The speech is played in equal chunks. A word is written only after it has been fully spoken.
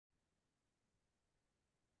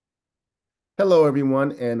Hello,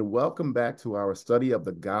 everyone, and welcome back to our study of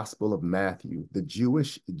the Gospel of Matthew, the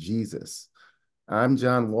Jewish Jesus. I'm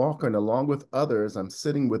John Walker, and along with others, I'm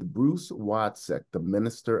sitting with Bruce Wadsek, the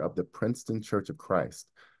minister of the Princeton Church of Christ.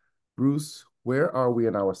 Bruce, where are we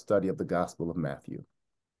in our study of the Gospel of Matthew?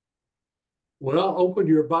 Well, open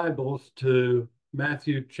your Bibles to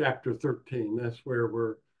Matthew chapter 13. That's where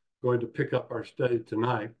we're going to pick up our study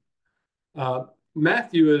tonight.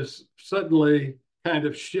 Matthew is suddenly kind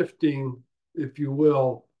of shifting, if you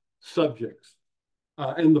will, subjects.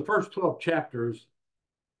 In the first 12 chapters,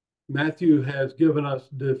 Matthew has given us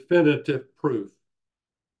definitive proof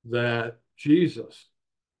that Jesus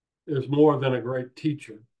is more than a great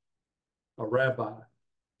teacher, a rabbi.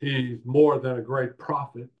 He's more than a great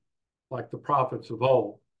prophet, like the prophets of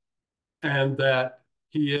old, and that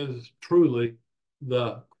he is truly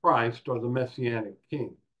the Christ or the Messianic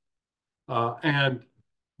King, and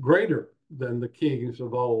greater than the kings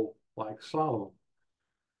of old, like Solomon.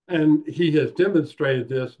 And he has demonstrated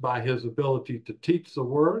this by his ability to teach the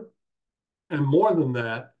word, and more than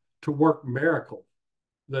that, to work miracles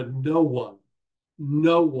that no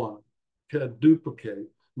one could duplicate.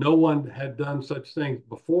 No one had done such things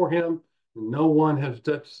before him, and no one has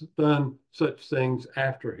done such things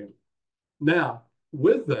after him. Now,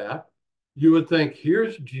 with that, you would think,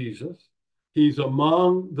 here's Jesus. He's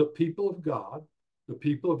among the people of God, the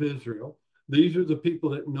people of Israel. These are the people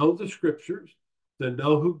that know the scriptures, that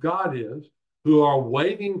know who God is, who are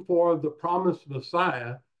waiting for the promised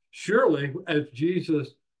Messiah. Surely, as Jesus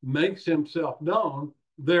makes himself known,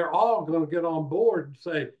 they're all going to get on board and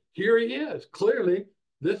say, here he is. Clearly,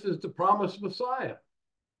 this is the promised Messiah.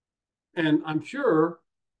 And I'm sure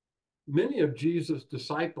many of Jesus'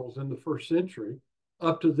 disciples in the first century,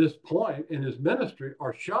 up to this point in his ministry,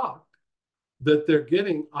 are shocked that they're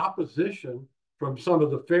getting opposition from some of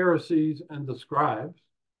the Pharisees and the scribes,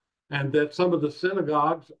 and that some of the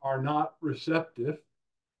synagogues are not receptive,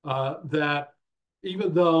 that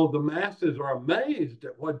even though the masses are amazed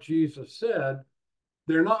at what Jesus said,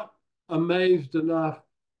 they're not amazed enough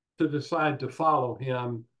to decide to follow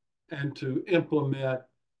him and to implement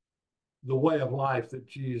the way of life that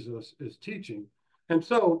Jesus is teaching. And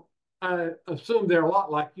so I assume they're a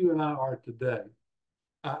lot like you and I are today.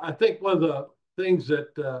 I think one of the things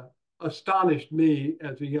that astonished me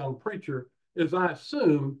as a young preacher is I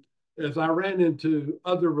assumed as I ran into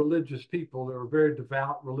other religious people, there were very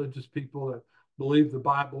devout religious people that believed the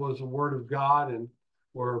Bible is the word of God and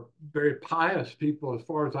were very pious people as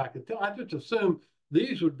far as I could tell. I just assumed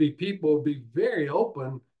these would be people who would be very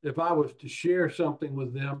open if I was to share something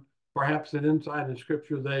with them, perhaps an insight in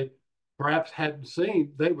scripture they perhaps hadn't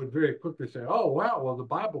seen. They would very quickly say, oh, wow, well, the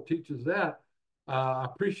Bible teaches that. I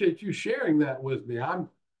appreciate you sharing that with me.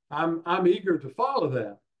 I'm eager to follow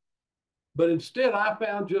that. But instead, I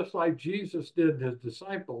found, just like Jesus did his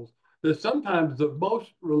disciples, that sometimes the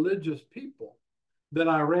most religious people that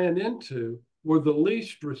I ran into were the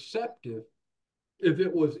least receptive if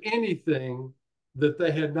it was anything that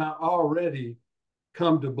they had not already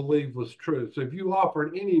come to believe was true. So if you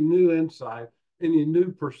offered any new insight, any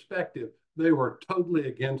new perspective, they were totally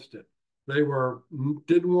against it. They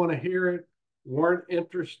didn't want to hear it, weren't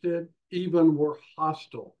interested, even were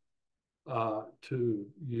hostile to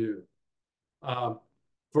you. Um,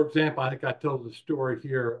 for example, I think I told the story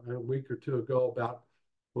here a week or two ago about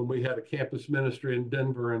when we had a campus ministry in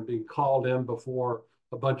Denver and being called in before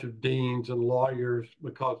a bunch of deans and lawyers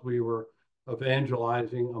because we were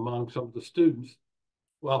evangelizing among some of the students.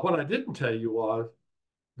 Well, what I didn't tell you was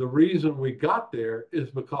the reason we got there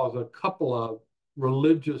is because a couple of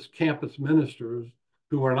religious campus ministers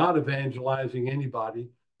who were not evangelizing anybody,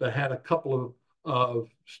 but had a couple of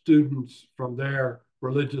students from their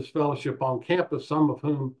religious fellowship on campus, some of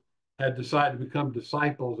whom had decided to become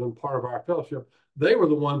disciples and part of our fellowship. They were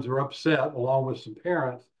the ones who were upset, along with some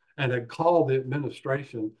parents, and had called the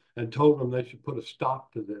administration and told them they should put a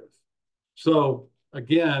stop to this. So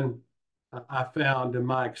again, I found in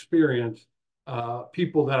my experience,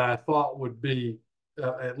 people that I thought would be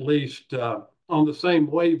at least on the same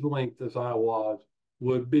wavelength as I was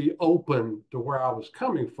would be open to where I was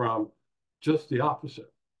coming from. Just the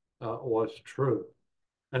opposite was true.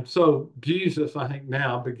 And so Jesus, I think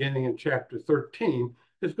now, beginning in chapter 13,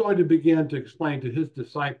 is going to begin to explain to his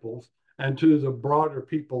disciples and to the broader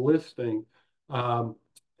people listening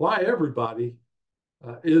why everybody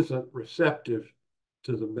isn't receptive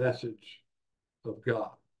to the message of God.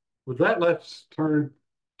 With that, let's turn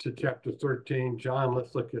to chapter 13. John,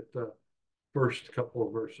 let's look at the first couple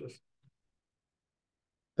of verses.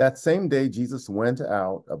 That same day, Jesus went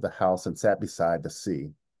out of the house and sat beside the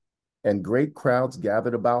sea, and great crowds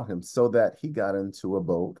gathered about him, so that he got into a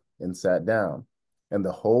boat and sat down, and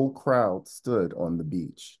the whole crowd stood on the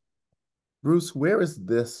beach. Bruce, where is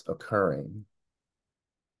this occurring?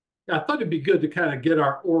 I thought it'd be good to kind of get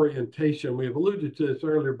our orientation. We've alluded to this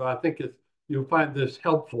earlier, but I think you'll find this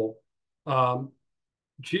helpful. Um,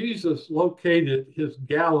 Jesus located his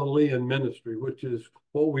Galilean ministry, which is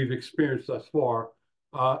what we've experienced thus far,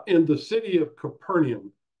 in the city of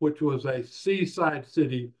Capernaum, which was a seaside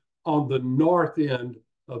city on the north end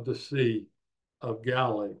of the Sea of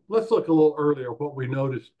Galilee. Let's look a little earlier what we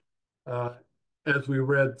noticed as we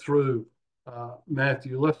read through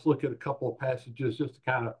Matthew. Let's look at a couple of passages just to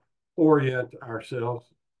kind of orient ourselves.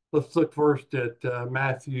 Let's look first at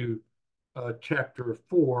Matthew chapter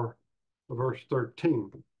 4, verse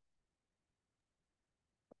 13.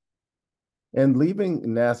 And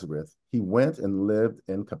leaving Nazareth, he went and lived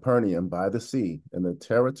in Capernaum by the sea, in the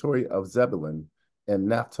territory of Zebulun and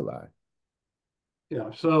Naphtali.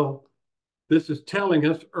 Yeah, so this is telling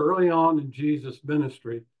us early on in Jesus'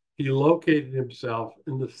 ministry, he located himself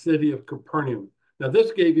in the city of Capernaum. Now,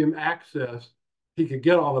 this gave him access. He could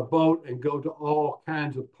get on a boat and go to all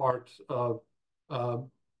kinds of parts of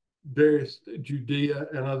various Judea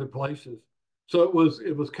and other places. So it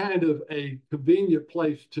was kind of a convenient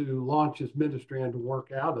place to launch his ministry and to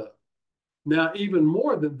work out of. Now, even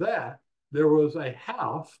more than that, there was a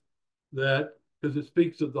house that, because it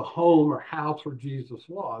speaks of the home or house where Jesus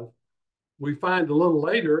was, we find a little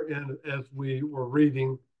later, and as we were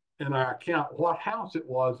reading in our account, what house it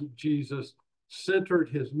was that Jesus centered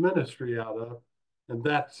his ministry out of. And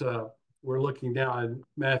that's, we're looking now in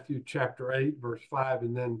Matthew chapter 8, verse 5,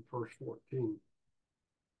 and then verse 14.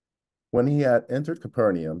 When he had entered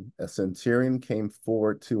Capernaum, a centurion came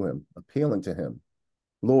forward to him, appealing to him,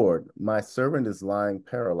 Lord, my servant is lying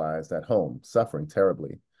paralyzed at home, suffering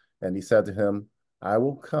terribly. And he said to him, I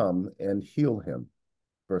will come and heal him.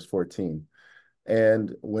 Verse 14.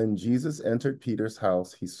 And when Jesus entered Peter's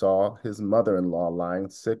house, he saw his mother-in-law lying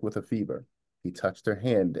sick with a fever. He touched her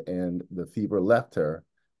hand, and the fever left her,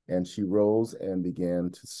 and she rose and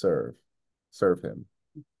began to serve him.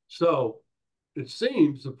 So it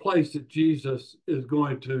seems the place that Jesus is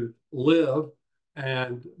going to live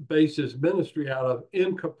and base his ministry out of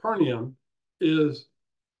in Capernaum is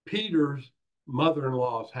Peter's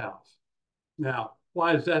mother-in-law's house. Now,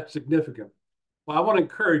 why is that significant? Well, I want to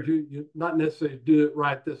encourage you, not necessarily do it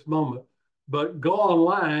right this moment, but go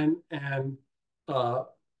online and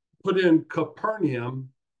put in Capernaum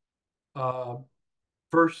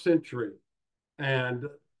first century, and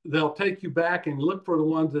they'll take you back and look for the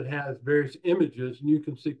ones that has various images, and you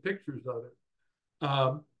can see pictures of it.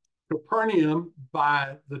 Capernaum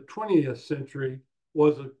by the 20th century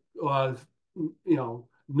was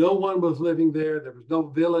no one was living there. There was no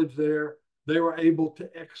village there. They were able to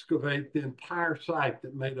excavate the entire site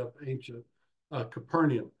that made up ancient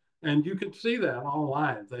Capernaum. And you can see that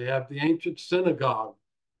online. They have the ancient synagogue,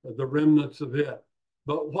 the remnants of it.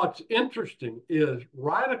 But what's interesting is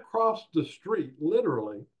right across the street,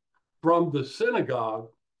 literally, from the synagogue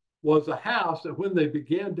was a house that when they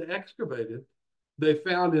began to excavate it, they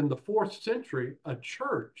found in the 4th century a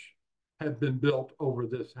church had been built over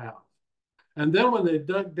this house. And then when they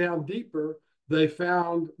dug down deeper, they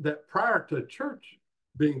found that prior to a church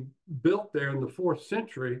being built there in the 4th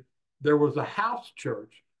century, there was a house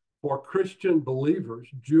church for Christian believers,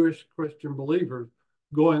 Jewish Christian believers,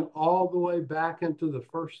 going all the way back into the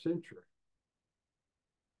 1st century.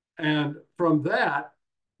 And from that,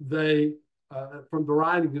 they, from the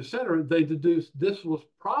writing, etc., they deduced this was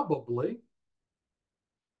probably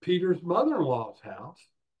Peter's mother-in-law's house,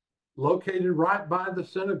 located right by the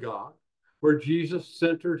synagogue where Jesus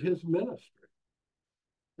centered his ministry.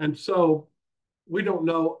 And so we don't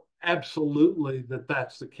know absolutely that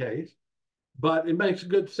that's the case, but it makes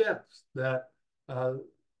good sense that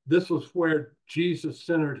this was where Jesus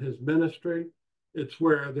centered his ministry. It's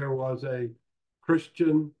where there was a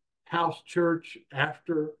Christian house church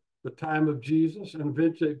after the time of Jesus, and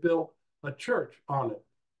eventually built a church on it.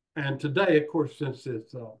 And today, of course, since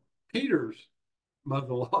it's Peter's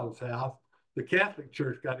mother-in-law's house, the Catholic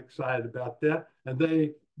Church got excited about that, and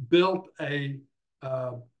they built a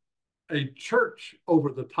church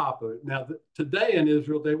over the top of it. Now, today in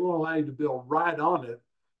Israel, they won't allow you to build right on it,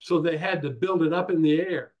 so they had to build it up in the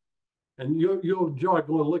air. And you'll enjoy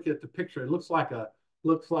going to look at the picture. It looks like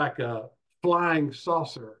a flying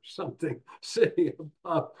saucer or something sitting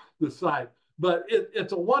above the site. But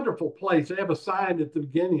it's a wonderful place. They have a sign at the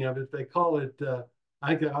beginning of it. They call it,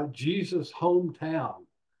 I think, Jesus' hometown.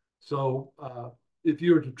 So if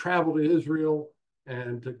you were to travel to Israel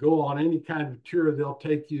and to go on any kind of tour, they'll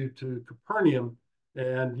take you to Capernaum,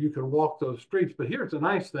 and you can walk those streets. But here's the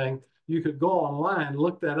nice thing. You could go online,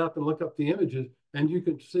 look that up and look up the images, and you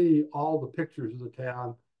can see all the pictures of the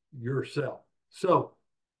town yourself. So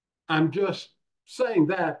I'm just saying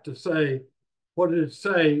that to say, what did it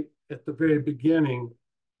say at the very beginning?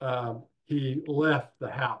 He left the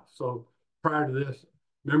house. So prior to this,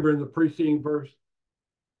 remember in the preceding verse,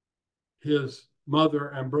 his mother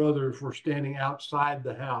and brothers were standing outside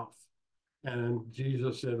the house. And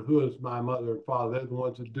Jesus said, who is my mother and father? They're the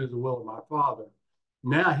ones that do the will of my father.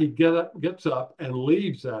 Now he gets up and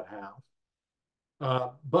leaves that house.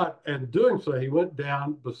 But in doing so, he went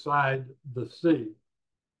down beside the sea.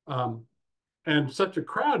 And such a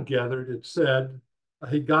crowd gathered, it said,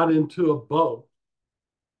 he got into a boat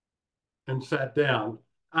and sat down.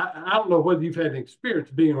 I don't know whether you've had an experience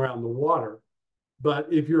being around the water, but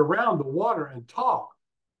if you're around the water and talk,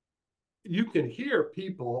 you can hear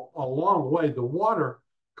people a long way. The water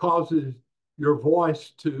causes your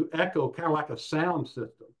voice to echo kind of like a sound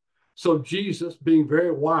system. So Jesus, being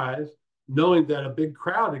very wise, knowing that a big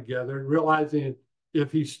crowd had gathered, realizing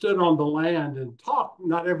if he stood on the land and talked,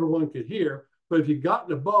 not everyone could hear. But if he got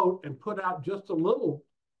in a boat and put out just a little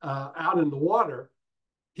out in the water,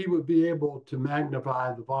 he would be able to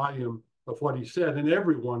magnify the volume of what he said, and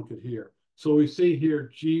everyone could hear. So we see here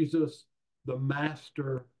Jesus, the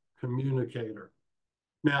master communicator.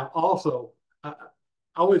 Now, also, I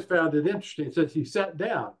always found it interesting. It says he sat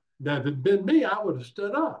down. Now, if it had been me, I would have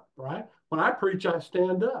stood up, right? When I preach, I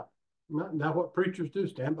stand up. Not what preachers do,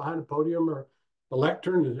 stand behind a podium or a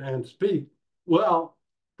lectern and speak. Well,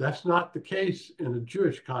 that's not the case in a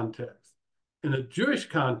Jewish context. In a Jewish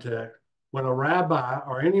context, when a rabbi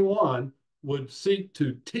or anyone would seek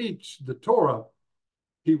to teach the Torah,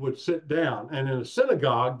 he would sit down. And in a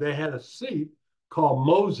synagogue, they had a seat called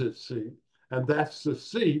Moses' seat, and that's the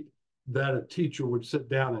seat that a teacher would sit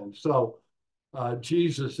down in. So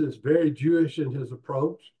Jesus is very Jewish in his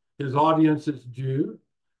approach. His audience is Jew.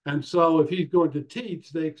 And so if he's going to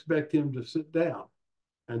teach, they expect him to sit down.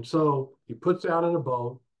 And so he puts out in a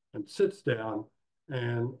boat and sits down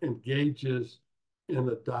and engages in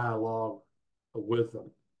the dialogue with them.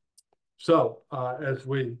 So as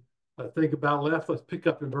we think about left, let's pick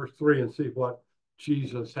up in verse 3 and see what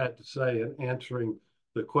Jesus had to say in answering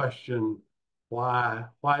the question, why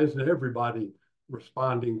isn't everybody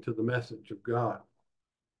responding to the message of God?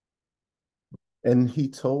 And he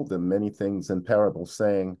told them many things in parables,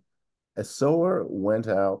 saying, a sower went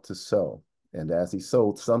out to sow, and as he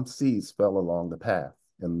sowed, some seeds fell along the path,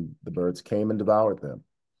 and the birds came and devoured them.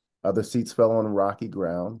 Other seeds fell on rocky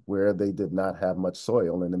ground, where they did not have much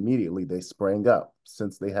soil, and immediately they sprang up,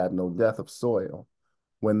 since they had no depth of soil.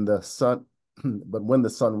 But when the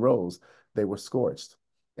sun rose, they were scorched.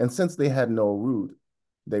 And since they had no root,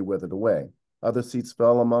 they withered away. Other seeds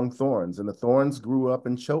fell among thorns, and the thorns grew up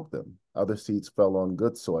and choked them. Other seeds fell on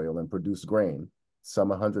good soil and produced grain, some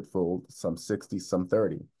 100-fold, some 60, some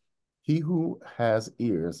 30. He who has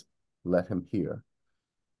ears, let him hear.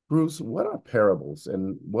 Bruce, what are parables,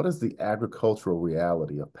 and what is the agricultural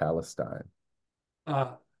reality of Palestine?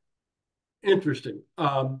 Interesting.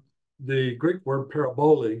 The Greek word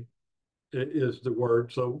parabole is the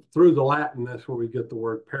word. So through the Latin, that's where we get the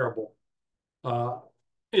word parable.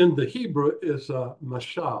 In the Hebrew is a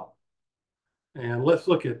mashal. And let's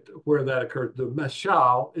look at where that occurs. The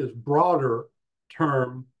mashal is broader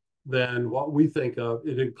term than what we think of.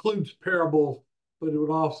 It includes parables, but it would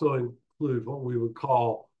also include what we would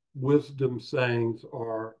call wisdom sayings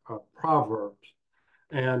or proverbs.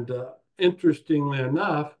 And interestingly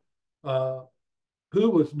enough, who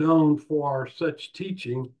was known for such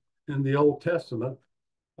teaching in the Old Testament,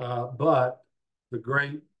 but the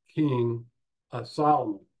great King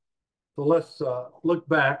Solomon. So let's look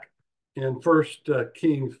back in 1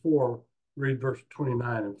 Kings 4, read verse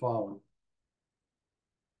 29 and following.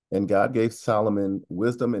 And God gave Solomon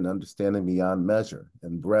wisdom and understanding beyond measure,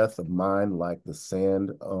 and breadth of mind like the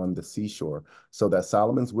sand on the seashore, so that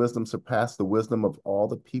Solomon's wisdom surpassed the wisdom of all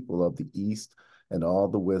the people of the East and all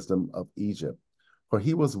the wisdom of Egypt. For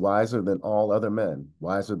he was wiser than all other men,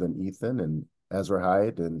 wiser than Ethan and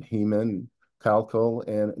Ezrahite and Heman, Calcol,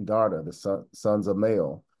 and Darda, the sons of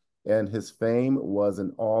Mael. And his fame was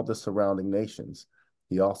in all the surrounding nations.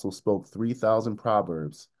 He also spoke 3,000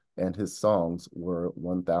 proverbs, and his songs were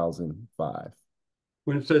 1,005.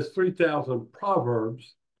 When it says 3,000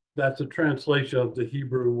 proverbs, that's a translation of the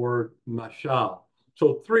Hebrew word mashal.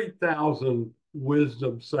 So 3,000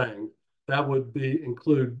 wisdom sayings. That would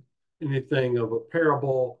include anything of a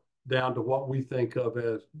parable down to what we think of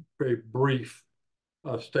as very brief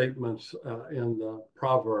statements in the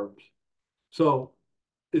Proverbs. So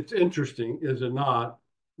it's interesting, is it not,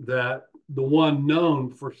 that the one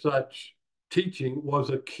known for such teaching was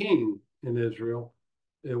a king in Israel.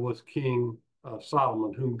 It was King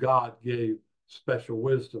Solomon, whom God gave special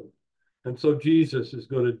wisdom. And so Jesus is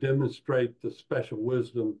going to demonstrate the special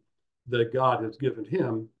wisdom that God has given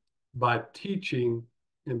him by teaching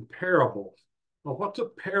in parables. Now, what's a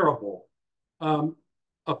parable?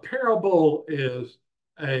 A parable is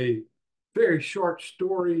a very short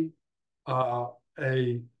story, uh,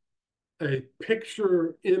 a, a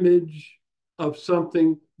picture image of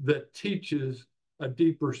something that teaches a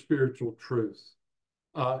deeper spiritual truth.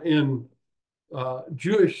 In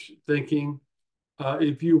Jewish thinking,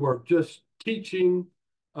 if you were just teaching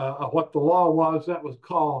what the law was, that was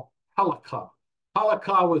called halakha.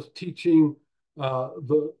 Halakha was teaching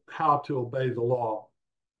how to obey the law.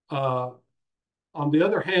 On the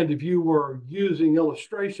other hand, if you were using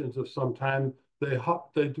illustrations of some kind, they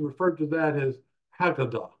referred to that as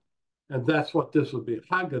Haggadah. And that's what this would be,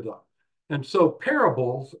 Haggadah. And so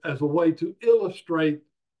parables as a way to illustrate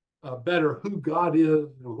better who God is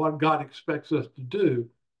and what God expects us to do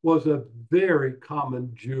was a very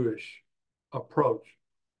common Jewish approach.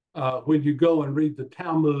 When you go and read the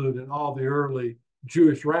Talmud and all the early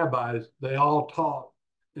Jewish rabbis, they all taught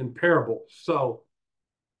in parables. So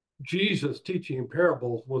Jesus teaching in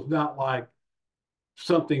parables was not like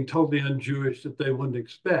something totally un-Jewish that they wouldn't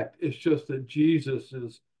expect. It's just that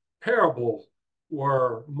Jesus's parables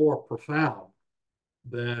were more profound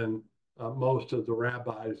than most of the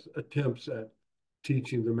rabbis' attempts at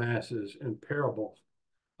teaching the masses in parables.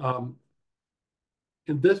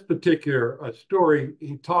 In this particular story,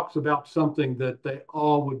 he talks about something that they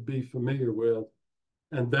all would be familiar with,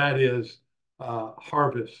 and that is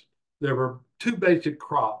harvest. There were two basic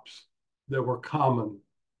crops that were common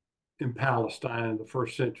in Palestine in the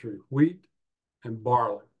first century, wheat and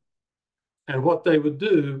barley. And what they would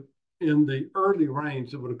do in the early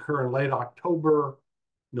rains that would occur in late October,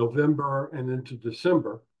 November, and into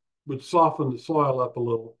December would soften the soil up a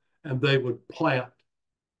little, and they would plant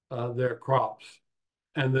their crops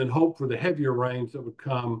and then hope for the heavier rains that would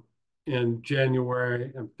come in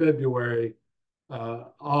January and February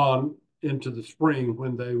on into the spring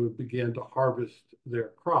when they would begin to harvest their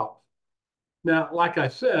crops. Now, like I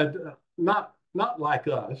said, not like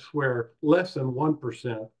us, where less than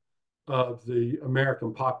 1% of the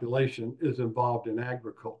American population is involved in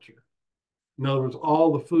agriculture. In other words,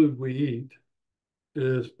 all the food we eat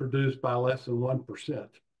is produced by less than 1%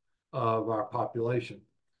 of our population.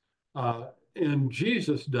 In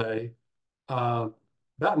Jesus' day, about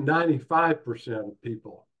 95% of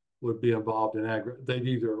people would be involved in agriculture. They'd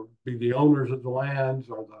either be the owners of the lands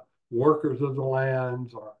or the workers of the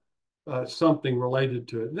lands or something related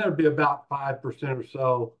to it. And there'd be about 5% or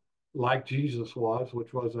so like Jesus was,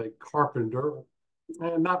 which was a carpenter.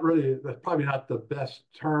 And not really, that's probably not the best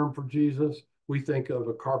term for Jesus. We think of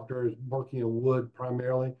a carpenter as working in wood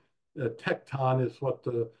primarily. Tekton is what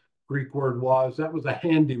the Greek word was. That was a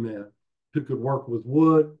handyman who could work with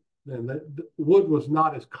wood. And wood was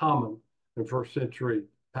not as common in first century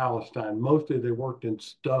Palestine. Mostly they worked in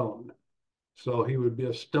stone. So he would be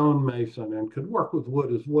a stonemason and could work with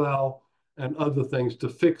wood as well and other things to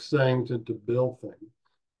fix things and to build things.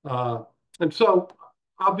 And so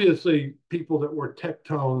obviously people that were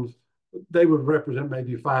tektones, they would represent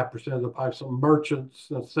maybe 5% of the population. Some merchants,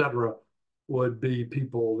 etc., would be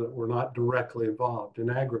people that were not directly involved in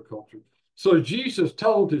agriculture. So Jesus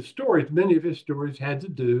told his stories. Many of his stories had to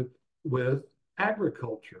do with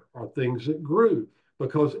agriculture or things that grew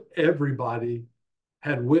because everybody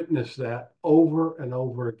had witnessed that over and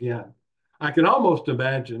over again. I can almost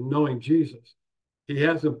imagine knowing Jesus. He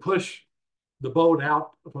has him push the boat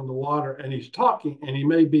out from the water and he's talking and he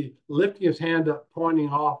may be lifting his hand up, pointing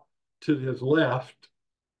off to his left,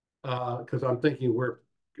 because I'm thinking where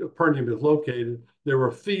Capernaum is located, there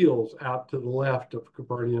were fields out to the left of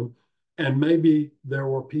Capernaum, and maybe there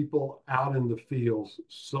were people out in the fields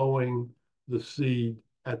sowing the seed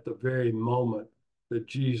at the very moment that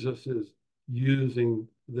Jesus is using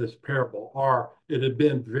this parable, or it had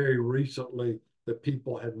been very recently that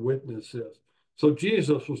people had witnessed this. So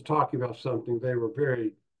Jesus was talking about something they were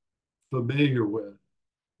very familiar with,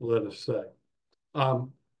 let us say.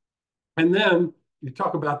 And then you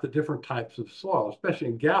talk about the different types of soil, especially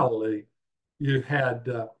in Galilee, you had,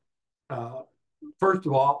 first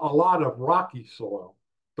of all, a lot of rocky soil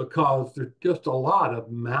because there's just a lot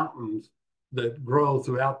of mountains that grow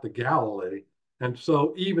throughout the Galilee. And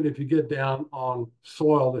so even if you get down on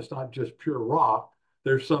soil that's not just pure rock,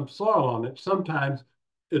 there's some soil on it. Sometimes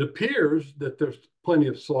it appears that there's plenty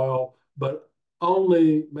of soil, but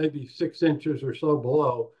only maybe 6 inches or so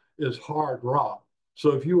below is hard rock.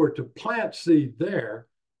 So if you were to plant seed there,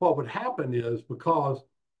 what would happen is because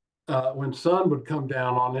when sun would come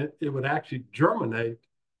down on it, it would actually germinate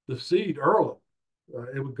the seed early.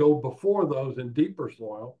 It would go before those in deeper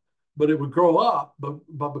soil, but it would grow up.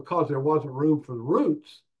 But because there wasn't room for the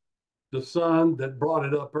roots, the sun that brought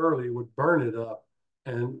it up early would burn it up,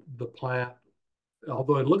 and the plant,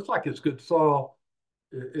 although it looks like it's good soil,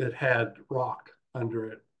 it had rock under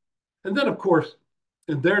it. And then, of course,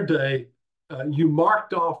 in their day, you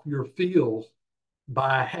marked off your fields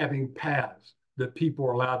by having paths that people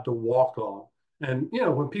are allowed to walk on. And, you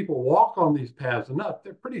know, when people walk on these paths enough,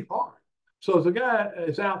 they're pretty hard. So as a guy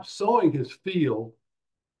is out sowing his field,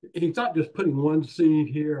 he's not just putting one seed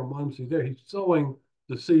here and one seed there. He's sowing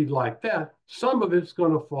the seed like that. Some of it's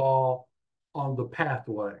going to fall on the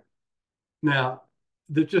pathway. Now,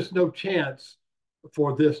 there's just no chance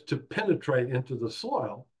for this to penetrate into the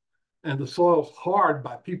soil. And the soil's hard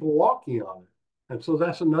by people walking on it. And so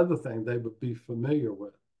that's another thing they would be familiar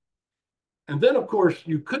with. And then, of course,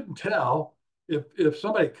 you couldn't tell if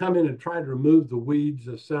somebody come in and tried to remove the weeds,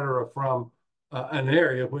 et cetera, from an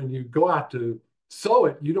area. When you go out to sow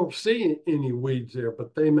it, you don't see any weeds there,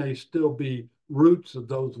 but they may still be roots of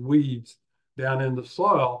those weeds down in the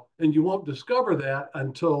soil. And you won't discover that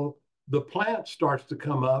until the plant starts to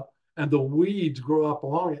come up and the weeds grow up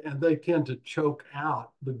along it, and they tend to choke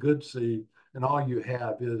out the good seed. And all you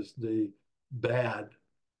have is the bad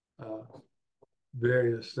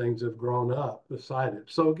various things have grown up beside it.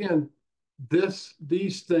 So again,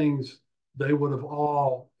 these things they would have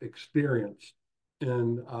all experienced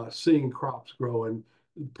in seeing crops grow, and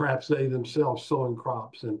perhaps they themselves sowing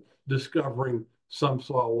crops and discovering some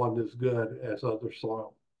soil wasn't as good as other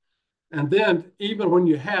soil. And then even when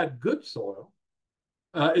you had good soil,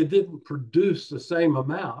 it didn't produce the same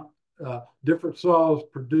amount. Different soils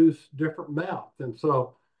produce different amounts. And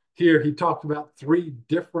so here he talked about three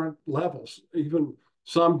different levels, even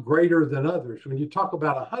some greater than others. When you talk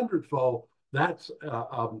about 100-fold, that's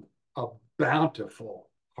a bountiful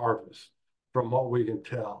harvest from what we can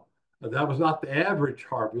tell. That was not the average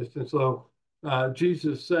harvest. And so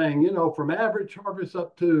Jesus is saying, you know, from average harvest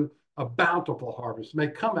up to a bountiful harvest may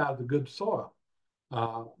come out of the good soil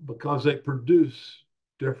because they produce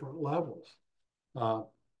different levels.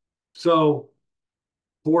 So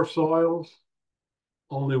 4 soils,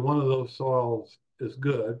 only one of those soils is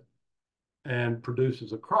good and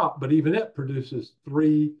produces a crop, but even it produces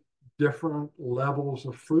 3 different levels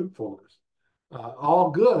of fruitfulness.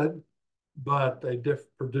 All good, but they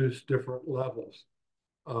produce different levels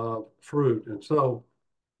of fruit. And so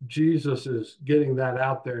Jesus is getting that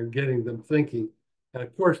out there and getting them thinking. And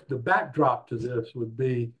of course, the backdrop to this would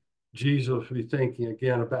be Jesus be thinking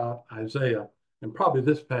again about Isaiah, and probably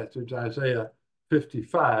this passage, Isaiah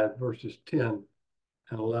 55, verses 10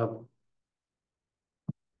 and 11.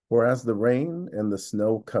 For as the rain and the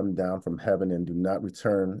snow come down from heaven and do not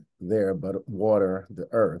return there, but water the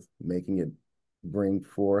earth, making it bring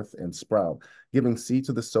forth and sprout, giving seed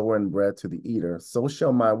to the sower and bread to the eater, so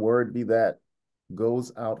shall my word be that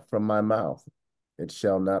goes out from my mouth. It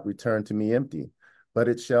shall not return to me empty, but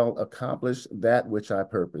it shall accomplish that which I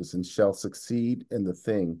purpose and shall succeed in the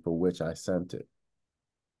thing for which I sent it.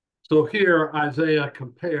 So here Isaiah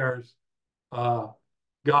compares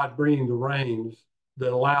God bringing the rains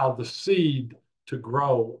that allow the seed to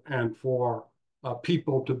grow and for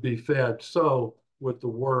people to be fed. So with the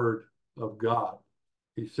word of God,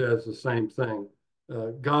 he says the same thing.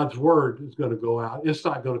 God's word is going to go out. It's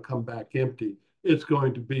not going to come back empty. It's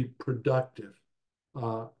going to be productive.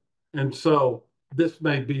 And so this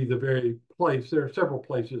may be the very place. There are several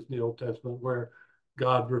places in the Old Testament where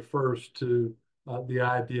God refers to the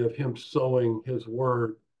idea of him sowing his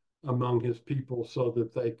word among his people so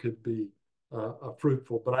that they could be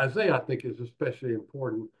fruitful. But Isaiah, I think, is especially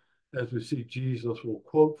important as we see Jesus will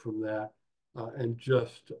quote from that in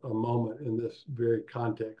just a moment in this very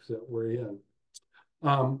context that we're in.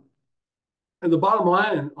 And the bottom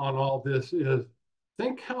line on all this is,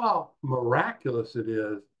 think how miraculous it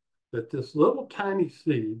is that this little tiny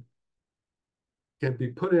seed can be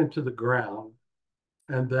put into the ground,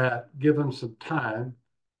 and that given some time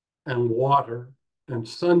and water and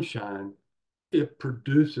sunshine, it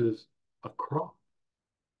produces a crop.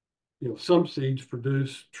 You know, some seeds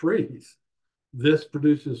produce trees. This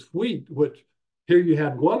produces wheat, which here you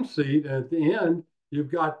had one seed, and at the end,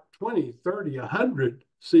 you've got 20, 30, 100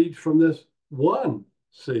 seeds from this one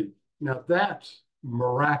seed. Now that's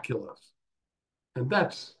miraculous. And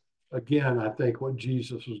that's, again, I think what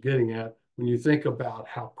Jesus was getting at when you think about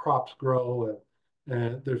how crops grow,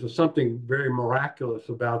 and there's something very miraculous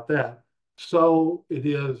about that. So it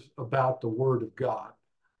is about the word of God.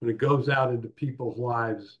 When it goes out into people's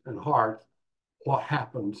lives and hearts, what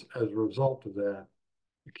happens as a result of that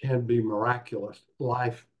can be miraculous,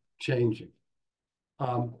 life-changing.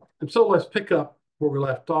 And so let's pick up where we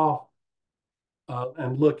left off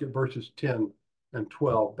and look at verses 10 and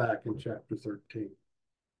 12 back in chapter 13.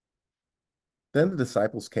 Then the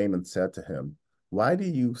disciples came and said to him, "Why do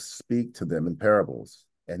you speak to them in parables?"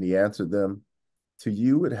 And he answered them, "To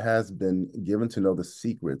you it has been given to know the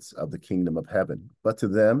secrets of the kingdom of heaven, but to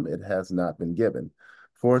them it has not been given.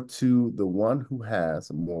 For to the one who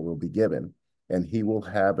has, more will be given, and he will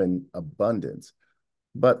have an abundance.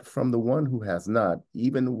 But from the one who has not,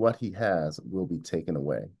 even what he has will be taken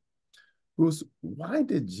away." Bruce, why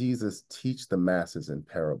did Jesus teach the masses in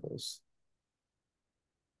parables?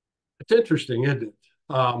 It's interesting, isn't it?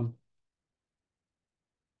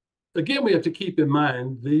 Again, we have to keep in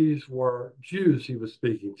mind these were Jews he was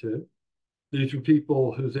speaking to. These were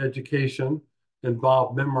people whose education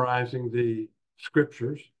involved memorizing the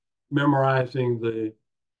scriptures, memorizing the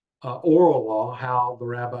oral law, how the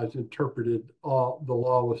rabbis interpreted the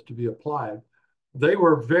law was to be applied. They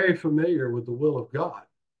were very familiar with the will of God.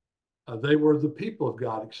 They were the people of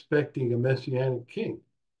God expecting a messianic king.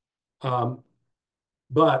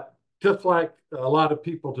 But just like a lot of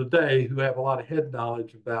people today who have a lot of head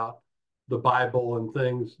knowledge about the Bible and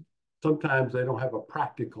things, sometimes they don't have a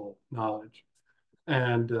practical knowledge.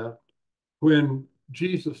 And when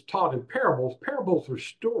Jesus taught in parables, parables are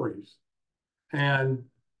stories. And,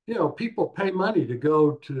 you know, people pay money to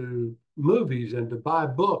go to movies and to buy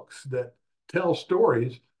books that tell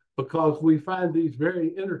stories because we find these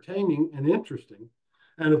very entertaining and interesting.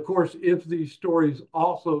 And of course, if these stories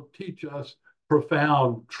also teach us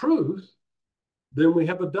profound truth, then we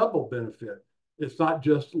have a double benefit. It's not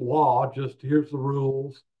just law, just here's the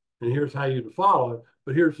rules and here's how you follow it,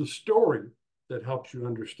 but here's a story that helps you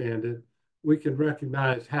understand it. We can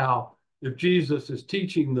recognize how if Jesus is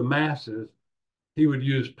teaching the masses, he would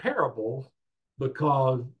use parables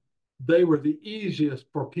because they were the easiest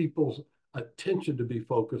for people's attention to be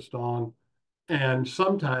focused on. And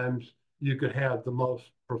sometimes you could have the most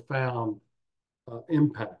profound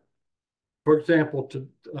impact. For example,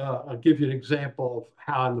 I'll give you an example of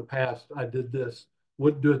how in the past I did this.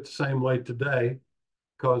 Wouldn't do it the same way today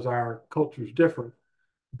because our culture is different.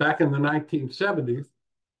 Back in the 1970s,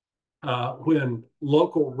 when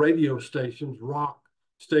local radio stations, rock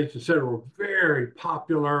stations, etc., were very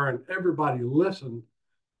popular and everybody listened,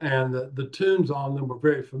 and the tunes on them were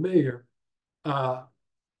very familiar,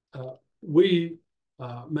 we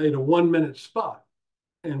made a 1 minute spot,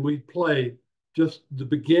 and we'd play just the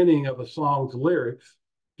beginning of a song's lyrics,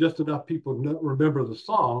 just enough people remember the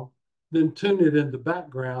song, then tune it in the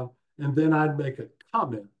background, and then I'd make a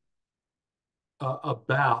comment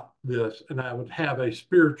about this, and I would have a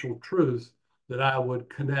spiritual truth that I would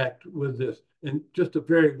connect with this in just a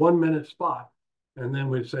very 1 minute spot. And then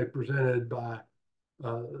we'd say presented by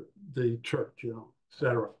the church, you know, et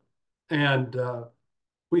cetera. And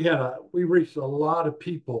we reached a lot of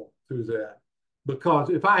people through that, because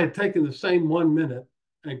if I had taken the same 1 minute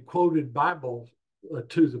and quoted Bibles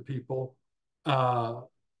to the people,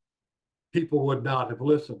 people would not have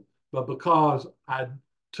listened. But because I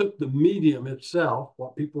took the medium itself,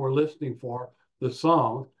 what people were listening for, the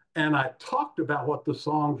songs, and I talked about what the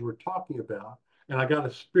songs were talking about, and I got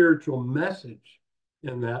a spiritual message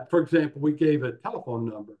in that. For example, we gave a telephone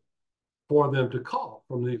number for them to call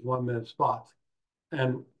from these 1 minute spots.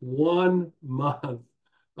 And 1 month,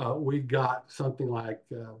 we got something like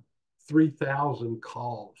 3,000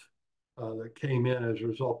 calls that came in as a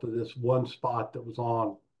result of this one spot that was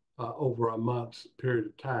on over a month's period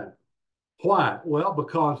of time. Why? Well,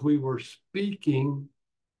 because we were speaking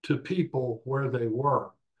to people where they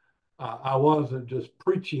were. I wasn't just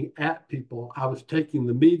preaching at people. I was taking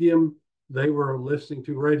the medium they were listening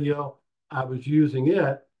to radio. I was using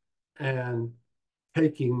it and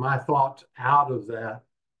taking my thoughts out of that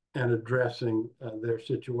and addressing their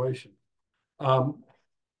situation.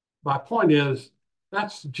 My point is,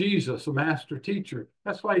 that's Jesus, a master teacher.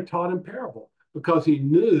 That's why he taught in parable, because he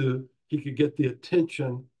knew he could get the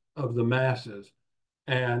attention of the masses.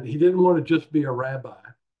 And he didn't want to just be a rabbi.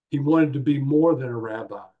 He wanted to be more than a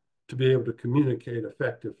rabbi, to be able to communicate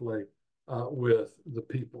effectively with the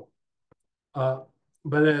people.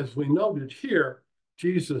 But as we noted here,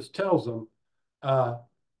 Jesus tells them,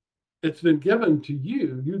 it's been given to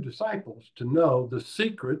you, you disciples, to know the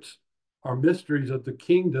secrets or mysteries of the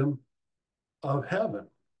kingdom of heaven,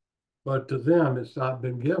 but to them it's not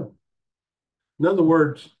been given. In other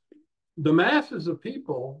words, the masses of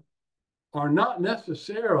people are not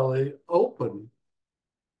necessarily open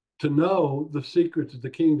to know the secrets of the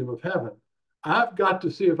kingdom of heaven. I've got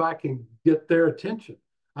to see if I can get their attention.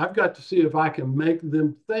 I've got to see if I can make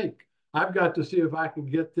them think. I've got to see if I can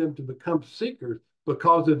get them to become seekers,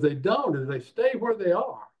 because if they don't, if they stay where they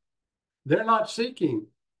are, they're not seeking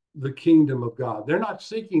the kingdom of God. They're not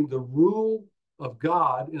seeking the rule of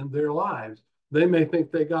God in their lives. They may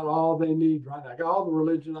think they got all they need right now. I got all the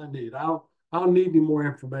religion I need. I don't need any more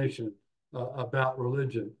information about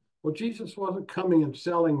religion. Well, Jesus wasn't coming and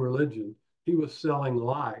selling religion. He was selling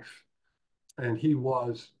life. And he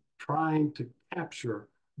was trying to capture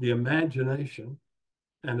the imagination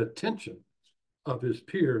and attention of his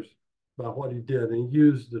peers by what he did. And he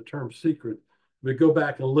used the term secret. We go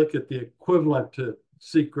back and look at the equivalent to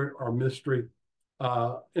secret or mystery.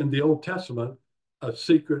 In the Old Testament, a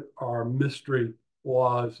secret or mystery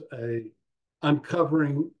was a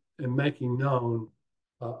uncovering and making known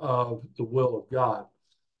of the will of God.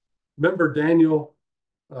 Remember Daniel,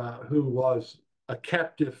 who was a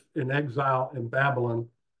captive in exile in Babylon,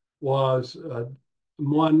 was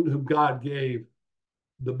one whom God gave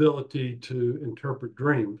the ability to interpret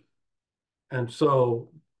dreams. And so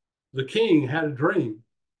the king had a dream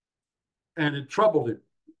and it troubled him,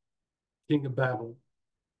 king of Babylon.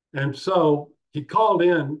 And so he called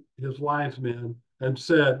in his wise men and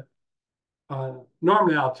said,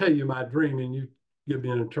 normally I'll tell you my dream and you give me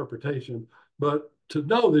an interpretation, but to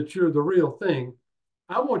know that you're the real thing,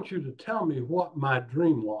 I want you to tell me what my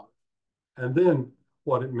dream was and then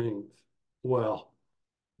what it means. Well,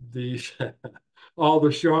 these all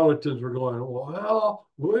the charlatans were going, well,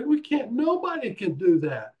 we can't, nobody can do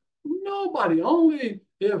that. Nobody, only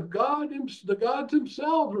if the gods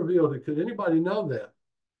themselves revealed it, could anybody know that.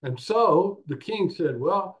 And so the king said,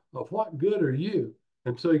 well, of what good are you?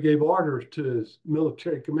 And so he gave orders to his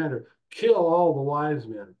military commander, kill all the wise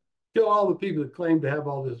men, kill all the people that claim to have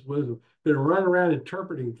all this wisdom, been running around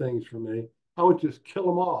interpreting things for me. I would just kill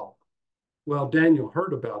them all. Well, Daniel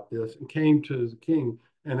heard about this and came to the king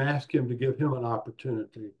and asked him to give him an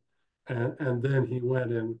opportunity. And then he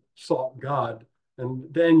went and sought God.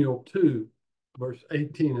 And Daniel 2, verse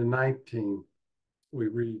 18 and 19, we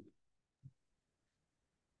read.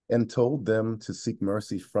 And told them to seek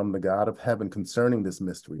mercy from the God of heaven concerning this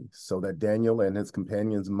mystery, so that Daniel and his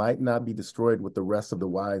companions might not be destroyed with the rest of the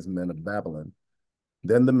wise men of Babylon.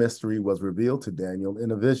 Then the mystery was revealed to Daniel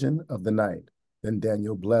in a vision of the night. Then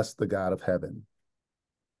Daniel blessed the God of heaven.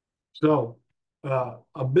 So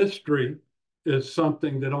a mystery is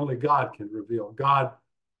something that only God can reveal. God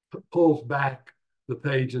pulls back the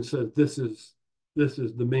page and says, this is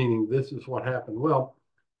the meaning. This is what happened. Well,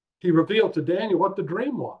 he revealed to Daniel what the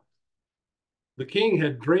dream was. The king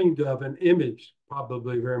had dreamed of an image,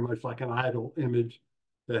 probably very much like an idol image,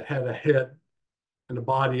 that had a head and a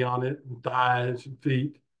body on it, and thighs and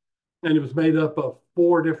feet. And it was made up of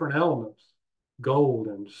 4 different elements: gold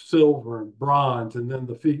and silver and bronze. And then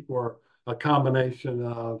the feet were a combination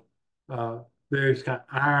of various kind of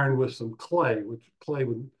iron with some clay, which clay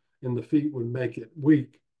would, in the feet would make it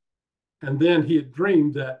weak. And then he had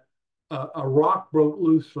dreamed that a rock broke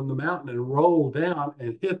loose from the mountain and rolled down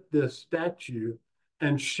and hit this statue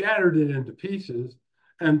and shattered it into pieces.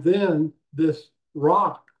 And then this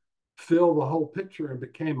rock filled the whole picture and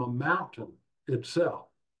became a mountain itself.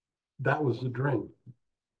 That was the dream.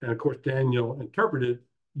 And of course, Daniel interpreted,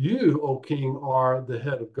 you, O king, are the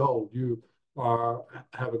head of gold. You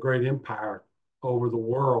have a great empire over the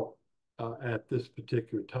world at this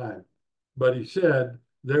particular time. But he said,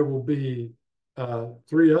 there will be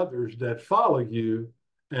 3 others that follow you.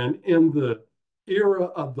 And in the era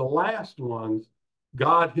of the last ones,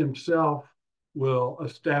 God himself will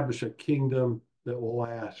establish a kingdom that will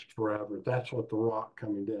last forever. That's what the rock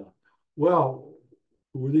coming down. Well,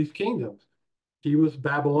 who were these kingdoms? He was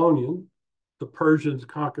Babylonian. The Persians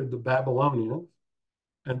conquered the Babylonians.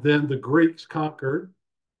 And then the Greeks conquered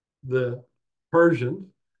the Persians.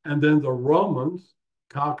 And then the Romans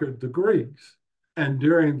conquered the Greeks. And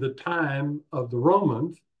during the time of the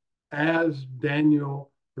Romans, as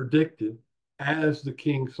Daniel predicted, as the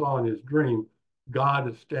king saw in his dream,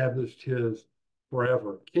 God established his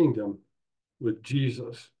forever kingdom with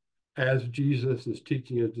Jesus, as Jesus is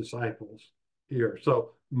teaching his disciples here.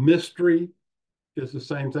 So mystery is the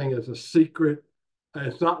same thing as a secret.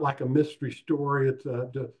 It's not like a mystery story. It's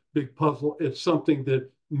a big puzzle. It's something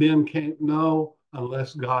that men can't know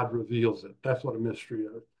unless God reveals it. That's what a mystery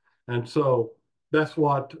is. And so that's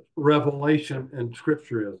what revelation in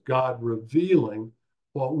Scripture is: God revealing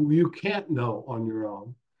what you can't know on your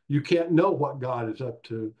own. You can't know what God is up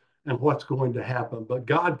to and what's going to happen, but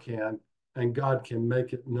God can, and God can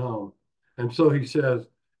make it known. And so he says,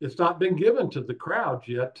 it's not been given to the crowds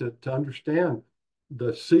yet to understand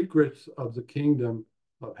the secrets of the kingdom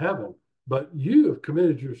of heaven, but you have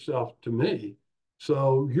committed yourself to me.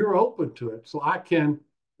 So you're open to it. So I can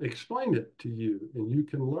explain it to you and you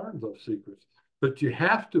can learn those secrets. But you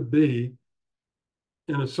have to be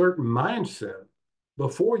in a certain mindset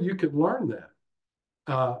before you can learn that.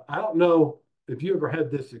 I don't know if you ever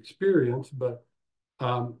had this experience, but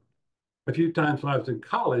um, a few times when I was in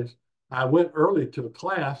college, I went early to a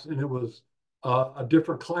class and it was a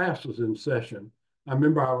different class was in session. I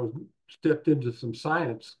remember I was stepped into some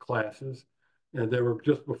science classes and they were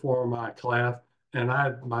just before my class. And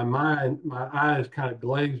my eyes kind of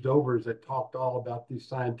glazed over as they talked all about these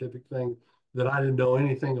scientific things that I didn't know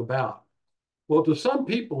anything about. Well, to some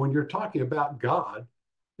people, when you're talking about God,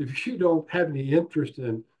 if you don't have any interest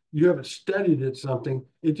in, you haven't studied it something,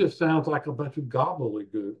 it just sounds like a bunch of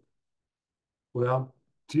gobbledygook. Well,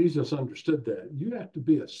 Jesus understood that. You have to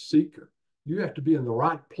be a seeker. You have to be in the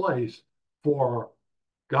right place for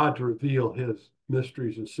God to reveal his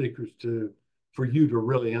mysteries and secrets to, for you to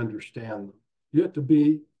really understand them. You have to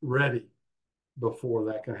be ready before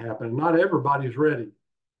that can happen. Not everybody's ready.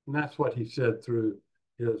 And that's what he said through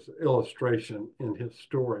his illustration in his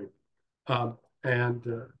story. And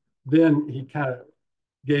then he kind of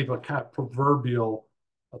gave a kind of proverbial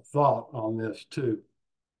thought on this too.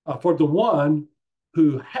 For the one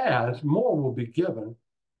who has, more will be given,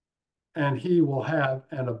 and he will have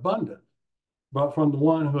an abundance. But from the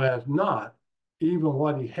one who has not, even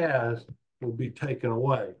what he has will be taken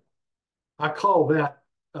away. I call that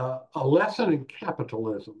a lesson in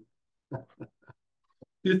capitalism.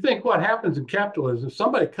 You think what happens in capitalism,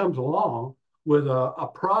 somebody comes along with a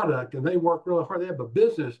product and they work really hard, they have a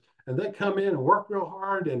business and they come in and work real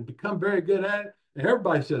hard and become very good at it. And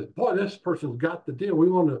everybody says, boy, this person's got the deal. We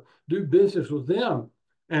want to do business with them.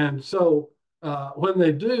 And so when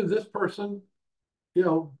they do, this person, you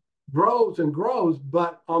know, grows and grows.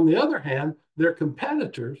 But on the other hand, their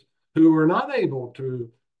competitors who are not able to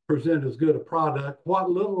present as good a product,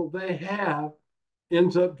 what little they have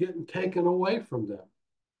ends up getting taken away from them.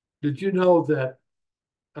 Did you know that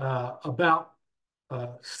about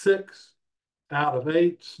 6 out of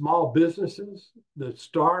 8 small businesses that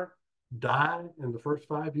start die in the first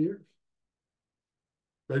 5 years?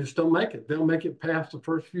 They just don't make it. They'll make it past the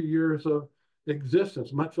first few years of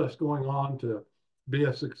existence, much less going on to be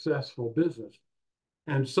a successful business.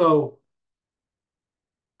 And so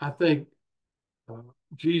I think uh,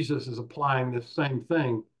 Jesus is applying this same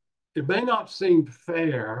thing. It may not seem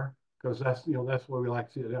fair because that's what we like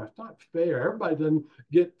to see it. It's not fair. Everybody doesn't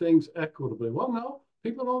get things equitably. Well, no,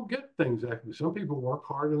 people don't get things equitably. Some people work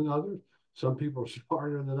harder than others. Some people are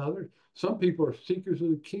smarter than others. Some people are seekers of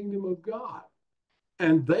the kingdom of God,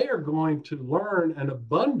 and they are going to learn an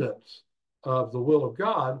abundance of the will of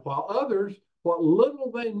God, while others, what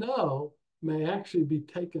little they know, may actually be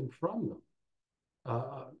taken from them.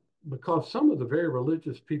 Uh, because some of the very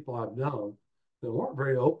religious people I've known that weren't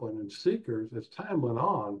very open and seekers, as time went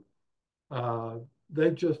on, uh,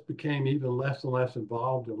 they just became even less and less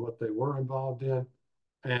involved in what they were involved in.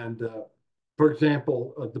 And for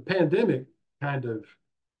example, the pandemic kind of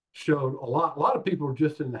showed a lot of people were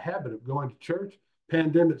just in the habit of going to church.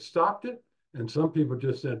 Pandemic stopped it. And some people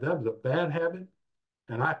just said that was a bad habit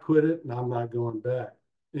and I quit it and I'm not going back.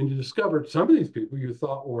 And you discovered some of these people you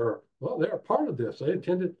thought were, well, they're a part of this. They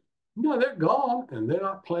attended. No, they're gone and they're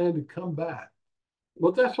not planning to come back.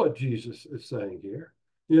 Well, that's what Jesus is saying here.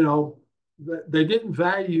 You know, they didn't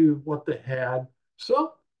value what they had.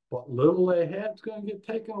 So what little they had is going to get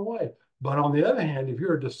taken away. But on the other hand, if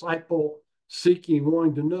you're a disciple seeking,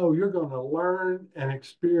 wanting to know, you're going to learn and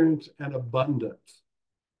experience an abundance.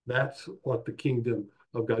 That's what the kingdom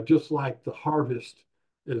of God, just like the harvest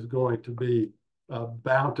is going to be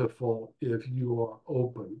bountiful if you are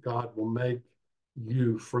open. God will make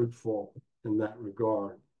you fruitful in that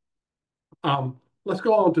regard. Let's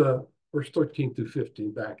go on to verse 13 through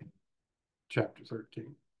 15 back in chapter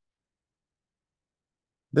 13.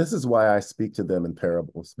 This is why I speak to them in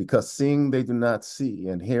parables, because seeing they do not see,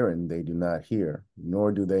 and hearing they do not hear,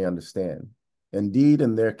 nor do they understand. Indeed,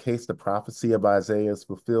 in their case, the prophecy of Isaiah is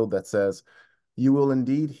fulfilled that says, you will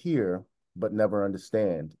indeed hear, but never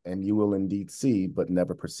understand, and you will indeed see, but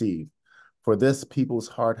never perceive. For this people's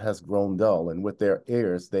heart has grown dull, and with their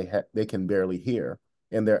ears they can barely hear,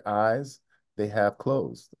 and their eyes they have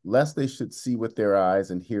closed, lest they should see with their eyes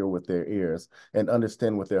and hear with their ears, and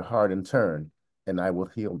understand with their heart and turn, and I will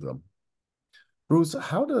heal them. Bruce,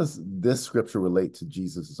 how does this scripture relate to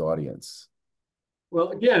Jesus' audience? Well,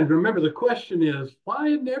 again, remember the question is, why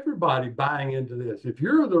isn't everybody buying into this? If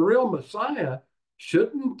you're the real Messiah,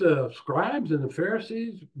 shouldn't the scribes and the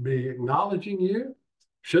Pharisees be acknowledging you?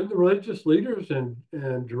 Shouldn't the religious leaders in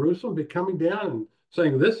Jerusalem be coming down and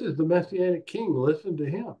saying, this is the Messianic king, listen to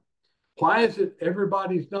him? Why is it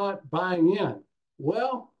everybody's not buying in?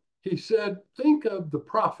 Well, he said, think of the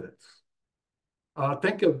prophets.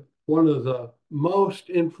 Think of one of the most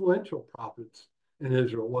influential prophets in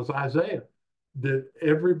Israel was Isaiah. Did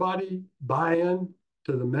everybody buy in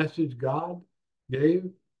to the message God gave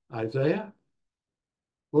Isaiah?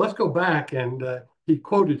 Well, let's go back and he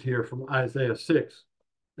quoted here from Isaiah 6.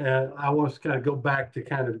 And I want to kind of go back to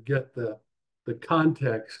kind of get the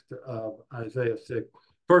context of Isaiah 6.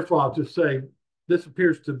 First of all, I'll just say this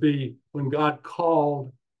appears to be when God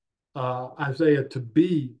called Isaiah to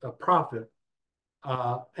be a prophet.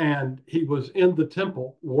 And he was in the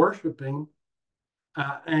temple worshiping,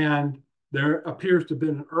 and there appears to have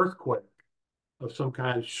been an earthquake of some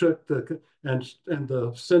kind, shook and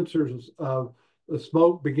the censers of the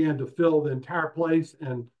smoke began to fill the entire place,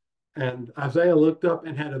 and Isaiah looked up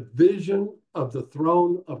and had a vision of the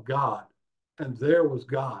throne of God, and there was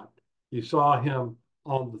God. He saw him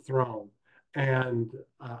on the throne, and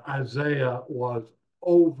Isaiah was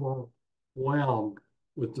overwhelmed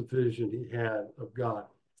with the vision he had of God.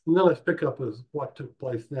 And then let's pick up as what took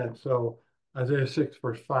place then. So Isaiah 6,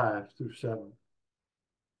 verse 5 through 7.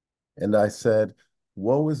 And I said,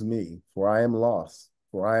 woe is me, for I am lost,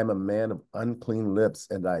 for I am a man of unclean lips,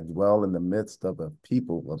 and I dwell in the midst of a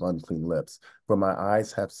people of unclean lips. For my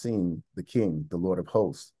eyes have seen the King, the Lord of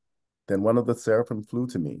hosts. Then one of the seraphim flew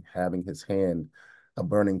to me, having his hand a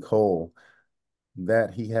burning coal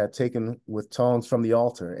that he had taken with tongs from the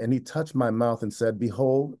altar. And he touched my mouth and said,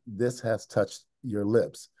 behold, this has touched your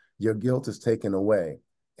lips. Your guilt is taken away,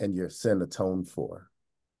 and your sin atoned for.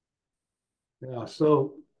 Yeah,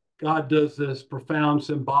 so God does this profound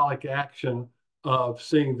symbolic action of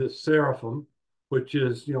seeing this seraphim, which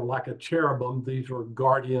is, like a cherubim. These were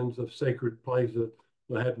guardians of sacred places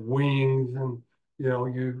that had wings, and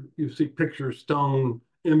you see pictures, stone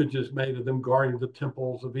images made of them guarding the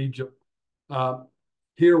temples of Egypt. Uh,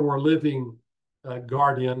 Here were living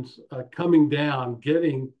guardians coming down,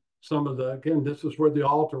 getting some of the, again, this is where the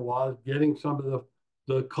altar was, getting some of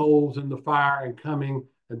the coals in the fire and coming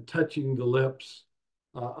and touching the lips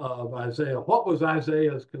of Isaiah. What was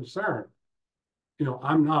Isaiah's concern?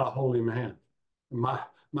 I'm not a holy man. My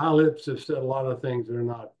lips have said a lot of things that are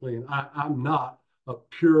not clean. I'm not a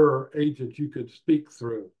pure agent you could speak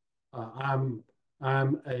through. I'm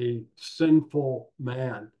a sinful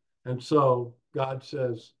man. And so God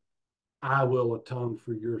says, I will atone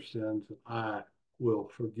for your sins, and I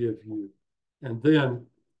will forgive you. And then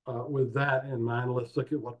with that in mind, let's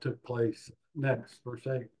look at what took place next, verse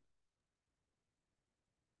 8.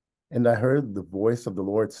 And I heard the voice of the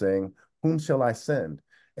Lord saying, whom shall I send?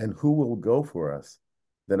 And who will go for us?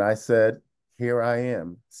 Then I said, here I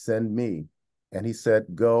am, send me. And he said,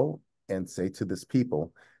 go and say to this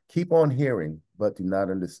people, keep on hearing, but do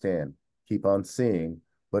not understand. Keep on seeing,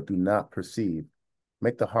 but do not perceive.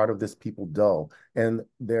 Make the heart of this people dull, and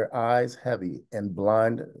their eyes heavy, and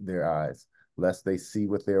blind their eyes, lest they see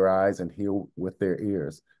with their eyes and hear with their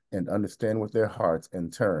ears, and understand with their hearts,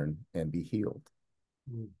 and turn and be healed.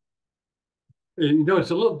 Mm. And, it's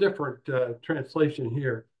a little different translation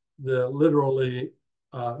here. Literally,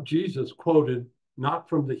 Jesus quoted not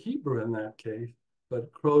from the Hebrew in that case,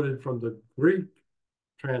 but quoted from the Greek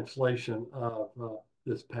translation of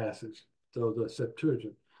this passage, so the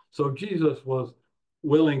Septuagint. So Jesus was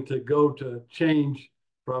willing to go to change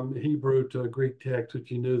from Hebrew to a Greek text, which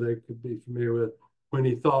he knew they could be familiar with, when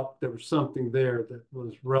he thought there was something there that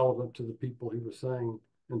was relevant to the people he was saying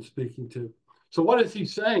and speaking to. So what is he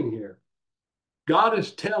saying here? God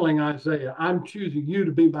is telling Isaiah, I'm choosing you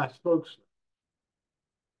to be my spokesman.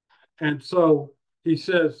 And so he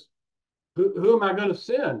says, who am I going to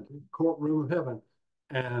send? Courtroom of heaven.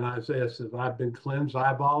 And Isaiah says, I've been cleansed,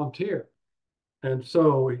 I volunteer. And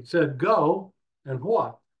so he said, go and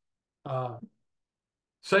what?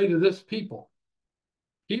 Say to this people,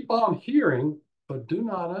 keep on hearing, but do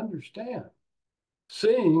not understand.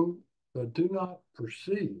 Seeing, but do not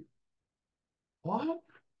perceive. What?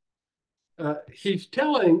 He's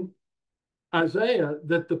telling Isaiah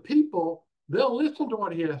that the people, they'll listen to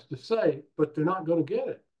what he has to say, but they're not going to get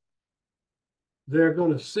it. They're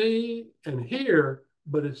going to see and hear,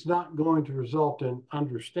 but it's not going to result in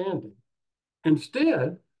understanding.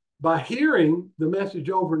 Instead, by hearing the message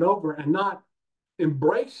over and over and not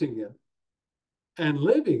embracing it and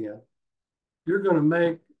living it, you're going to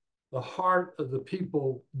make the heart of the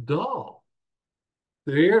people dull.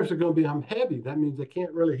 Their ears are going to become heavy. That means they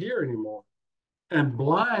can't really hear anymore, and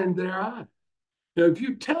blind their eyes. If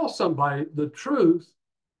you tell somebody the truth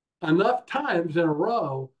enough times in a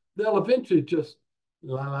row, they'll eventually just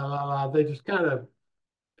la la la la. They just kind of,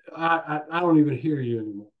 I don't even hear you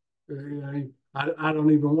anymore. I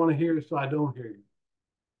don't even want to hear you, so I don't hear you.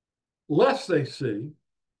 Lest they see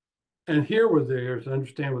and hear with their ears and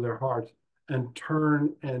understand with their hearts and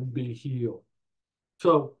turn and be healed.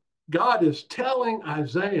 So God is telling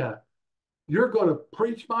Isaiah, you're going to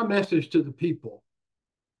preach my message to the people,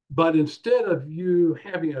 but instead of you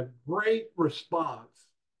having a great response,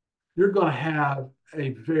 you're going to have a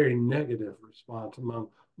very negative response among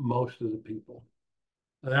most of the people.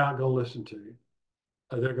 They're not going to listen to you.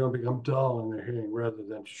 They're going to become dull in their hearing rather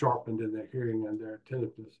than sharpened in their hearing and their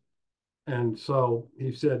attentiveness. And so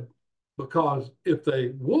he said, because if they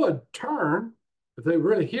would turn, if they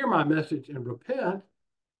really hear my message and repent,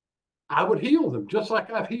 I would heal them just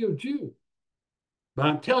like I've healed you. But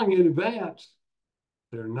I'm telling you in advance,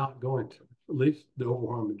 they're not going to. At least the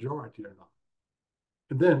overwhelming majority are not.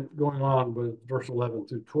 And then going on with verse 11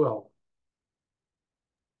 through 12.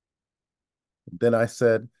 Then I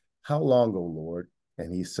said, how long, O Lord?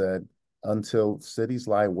 And he said, until cities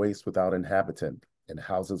lie waste without inhabitant, and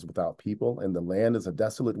houses without people, and the land is a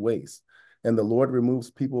desolate waste. And the Lord removes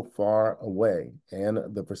people far away, and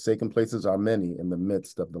the forsaken places are many in the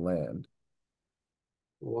midst of the land.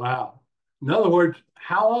 Wow. In other words,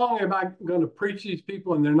 how long am I going to preach these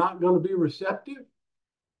people and they're not going to be receptive?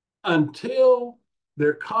 Until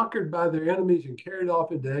they're conquered by their enemies and carried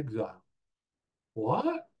off into exile.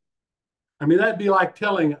 What? I mean, that'd be like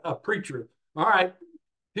telling a preacher, all right,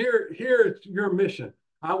 here's your mission.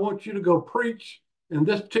 I want you to go preach in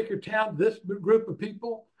this particular town, this group of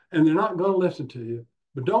people, and they're not going to listen to you.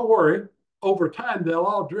 But don't worry, over time, they'll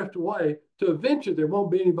all drift away to eventually there won't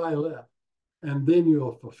be anybody left. And then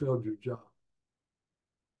you'll have fulfilled your job.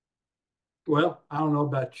 Well, I don't know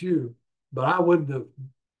about you, but I wouldn't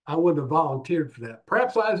have volunteered for that.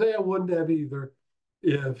 Perhaps Isaiah wouldn't have either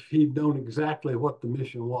if he'd known exactly what the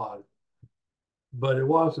mission was. But it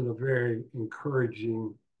wasn't a very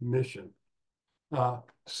encouraging mission.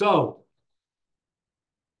 So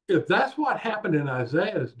if that's what happened in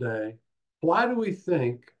Isaiah's day, why do we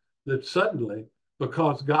think that suddenly,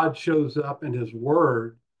 because God shows up and his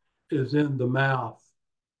word is in the mouth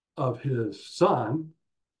of his son,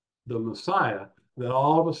 the Messiah, that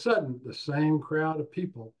all of a sudden the same crowd of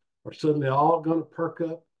people are suddenly all going to perk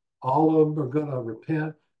up, all of them are going to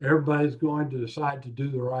repent, everybody's going to decide to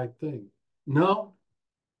do the right thing? No,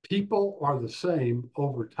 people are the same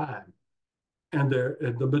over time. And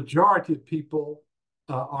the majority of people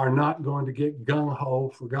are not going to get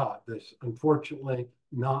gung-ho for God. That's unfortunately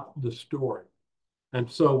not the story. And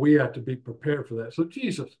so we have to be prepared for that. So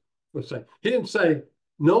Jesus was saying, he didn't say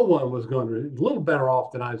no one was going to, a little better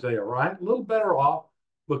off than Isaiah, right? A little better off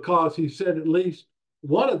because he said at least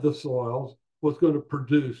one of the soils was going to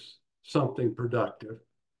produce something productive.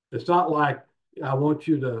 It's not like I want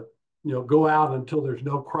you to, go out until there's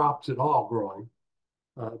no crops at all growing.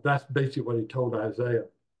 That's basically what he told Isaiah.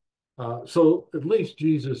 So at least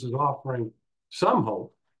Jesus is offering some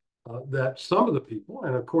hope that some of the people,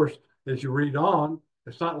 and of course, as you read on,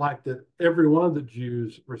 it's not like that every one of the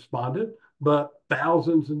Jews responded, but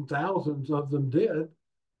thousands and thousands of them did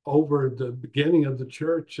over the beginning of the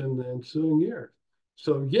church and the ensuing years.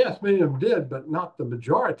 So yes, many of them did, but not the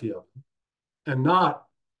majority of them, and not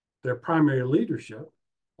their primary leadership,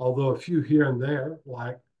 although a few here and there,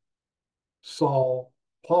 like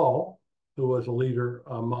Paul, who was a leader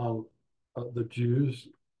among the Jews,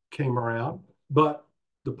 came around. But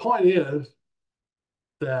the point is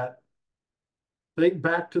that think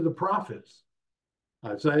back to the prophets,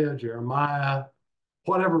 Isaiah, Jeremiah,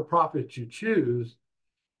 whatever prophets you choose,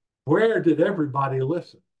 where did everybody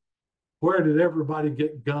listen? Where did everybody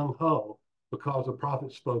get gung-ho? Because the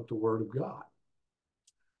prophet spoke the word of God.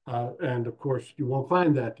 And of course, you won't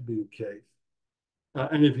find that to be the case.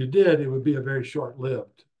 And if you did, it would be a very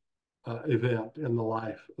short-lived event in the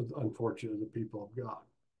life, unfortunately, the people of God.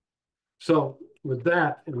 So with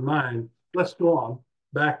that in mind, let's go on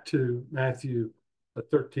back to Matthew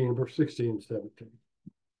 13, verse 16 and 17.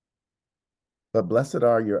 But blessed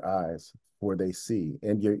are your eyes, for they see,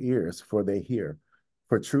 and your ears, for they hear.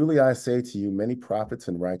 For truly I say to you, many prophets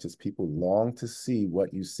and righteous people long to see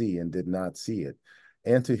what you see and did not see it,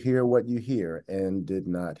 and to hear what you hear and did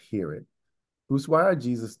not hear it. Bruce, why are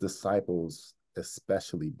Jesus' disciples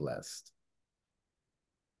especially blessed?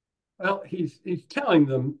 Well, he's telling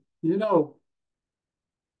them,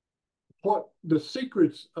 what the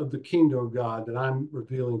secrets of the kingdom of God that I'm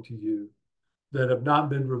revealing to you that have not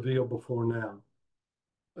been revealed before now.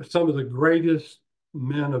 Some of the greatest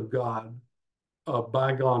men of God of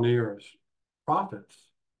bygone eras, prophets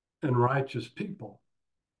and righteous people,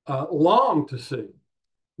 long to see.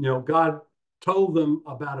 God told them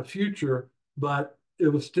about a future, but it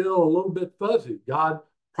was still a little bit fuzzy. God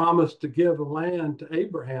promised to give a land to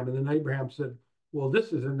Abraham. And then Abraham said, well, this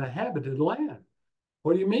is an inhabited land.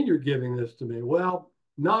 What do you mean you're giving this to me? Well,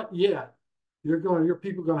 not yet. Your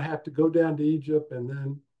people are going to have to go down to Egypt and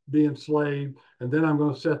then be enslaved. And then I'm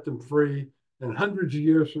going to set them free. And hundreds of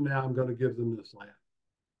years from now, I'm going to give them this land.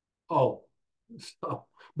 Oh, so,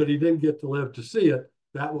 but he didn't get to live to see it.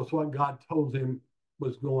 That was what God told him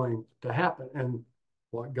was going to happen. And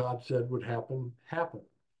what God said would happen, happened.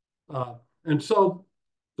 And so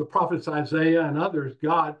the prophets Isaiah and others,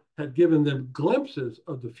 God had given them glimpses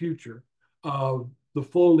of the future, of the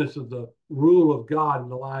fullness of the rule of God in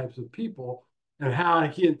the lives of people, and how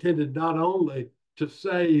he intended not only to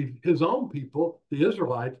save his own people, the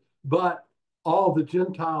Israelites, but all the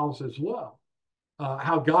Gentiles as well.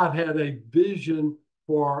 How God had a vision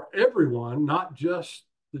for everyone, not just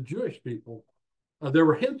the Jewish people. There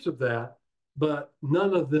were hints of that, but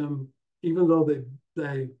none of them, even though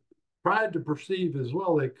they tried to perceive as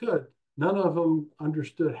well they could, none of them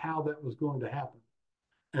understood how that was going to happen.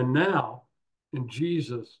 And now, in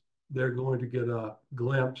Jesus, they're going to get a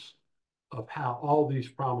glimpse of how all these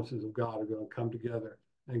promises of God are going to come together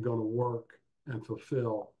and going to work and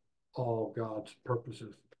fulfill all God's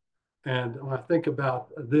purposes. And when I think about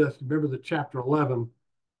this, remember the chapter 11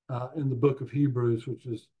 in the book of Hebrews, which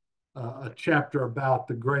is a chapter about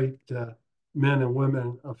the great men and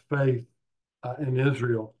women of faith in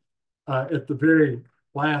Israel. At the very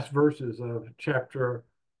last verses of chapter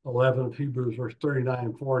 11 of Hebrews, verse 39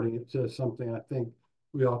 and 40, it says something I think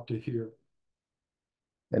we ought to hear.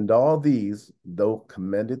 And all these, though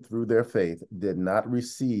commended through their faith, did not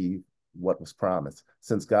receive what was promised,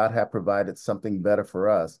 since God had provided something better for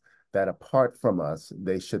us, that apart from us,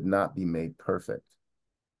 they should not be made perfect.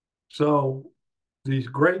 So these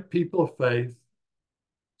great people of faith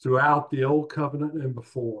throughout the old covenant and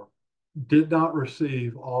before did not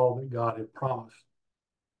receive all that God had promised,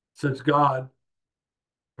 since God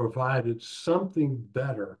provided something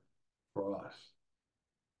better for us,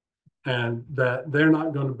 and that they're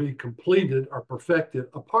not going to be completed or perfected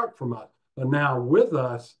apart from us. But now with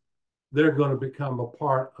us, they're going to become a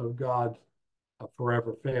part of God's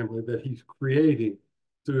forever family that he's creating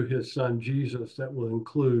through his son Jesus, that will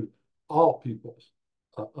include all peoples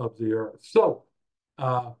of the earth. So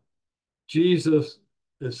Jesus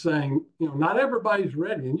is saying, not everybody's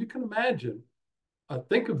ready. And you can imagine,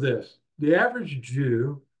 think of this, the average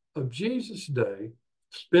Jew of Jesus' day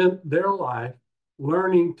spent their life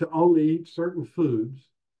learning to only eat certain foods,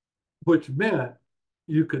 which meant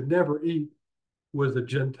you could never eat with a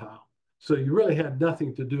Gentile. So you really had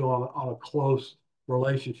nothing to do on a close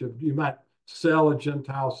relationship. You might sell a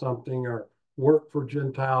Gentile something or work for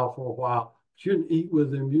Gentile for a while, but you didn't eat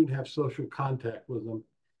with them, you didn't have social contact with them.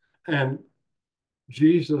 And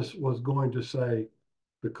Jesus was going to say,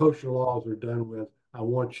 the kosher laws are done with. I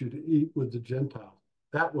want you to eat with the Gentiles.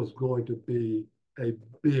 That was going to be a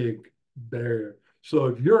big barrier. So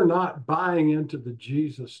if you're not buying into the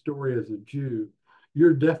Jesus story as a Jew,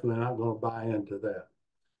 you're definitely not going to buy into that.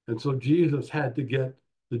 And so Jesus had to get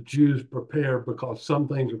the Jews prepared, because some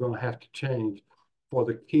things are going to have to change for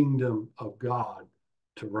the kingdom of God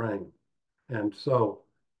to reign. And so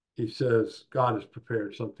he says God has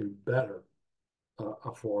prepared something better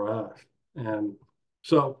for us. And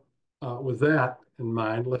so with that in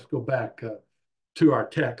mind, let's go back to our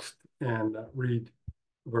text and read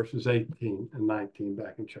verses 18 and 19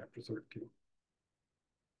 back in chapter 13.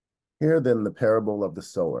 Hear then the parable of the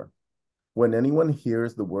sower. When anyone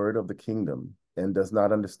hears the word of the kingdom and does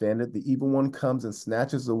not understand it, the evil one comes and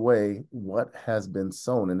snatches away what has been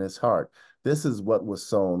sown in his heart. This is what was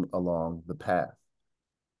sown along the path.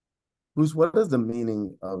 Bruce, what is the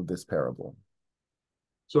meaning of this parable?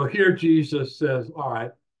 So here Jesus says, all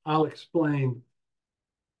right, I'll explain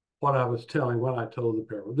what I was telling when I told the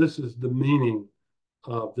parable. This is the meaning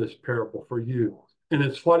of this parable for you. And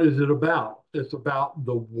it's, what is it about? It's about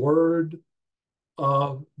the word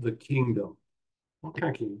of the kingdom. What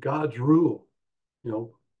kind of kingdom? God's rule.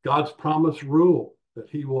 God's promised rule, that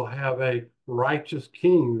he will have a righteous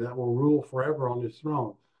king that will rule forever on his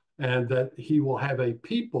throne, and that he will have a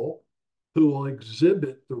people who will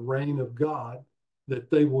exhibit the reign of God,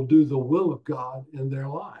 that they will do the will of God in their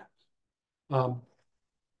lives.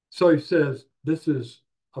 So he says, this is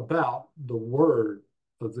about the word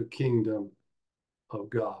of the kingdom of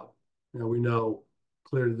God. Now we know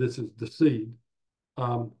clearly this is the seed.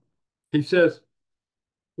 He says,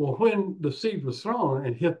 well, when the seed was thrown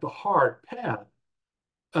and hit the hard path,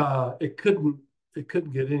 it couldn't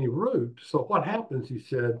get any root. So what happens, he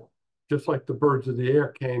said, just like the birds of the air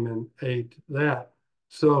came and ate that.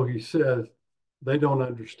 So he says, they don't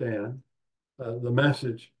understand the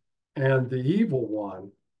message, and the evil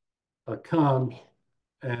one comes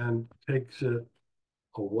and takes it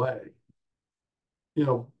away. You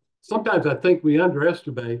know, sometimes I think we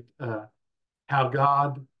underestimate how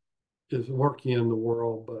God is working in the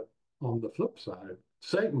world, but on the flip side,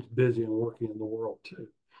 Satan's busy and working in the world too.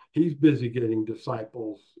 He's busy getting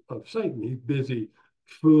disciples of Satan. He's busy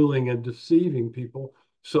fooling and deceiving people.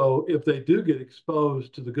 So if they do get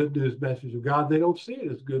exposed to the good news message of God, they don't see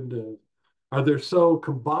it as good news. Or they're so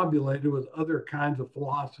combobulated with other kinds of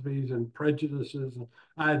philosophies and prejudices and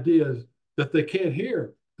ideas that they can't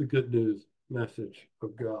hear the good news message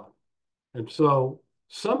of God. And so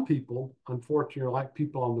some people, unfortunately, are like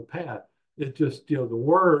people on the path. It just, the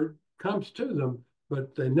word comes to them,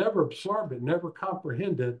 but they never absorb it, never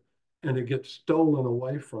comprehend it, and it gets stolen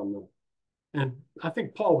away from them. And I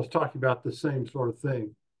think Paul was talking about the same sort of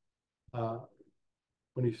thing uh,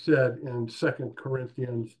 when he said in 2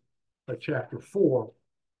 Corinthians chapter 4,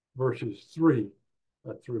 verses 3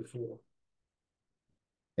 through 4.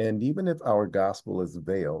 And even if our gospel is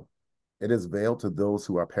veiled, it is veiled to those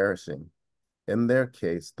who are perishing. In their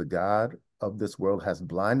case, the God of this world has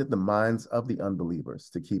blinded the minds of the unbelievers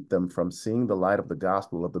to keep them from seeing the light of the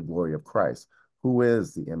gospel of the glory of Christ, who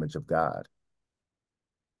is the image of God.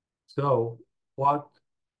 So, what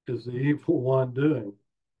is the evil one doing?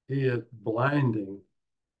 He is blinding.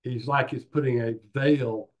 He's putting a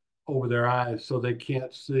veil over their eyes so they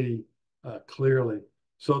can't see clearly.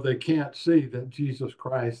 So they can't see that Jesus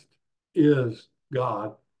Christ is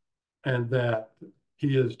God and that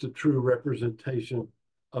he is the true representation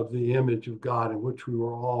of the image of God in which we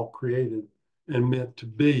were all created and meant to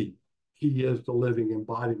be. He is the living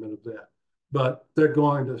embodiment of that. But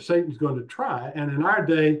Satan's going to try. And in our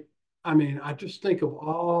day, I mean, I just think of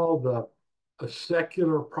all the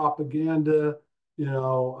secular propaganda, you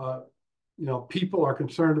know, people are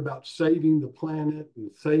concerned about saving the planet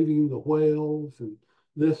and saving the whales and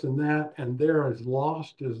this and that, and they're as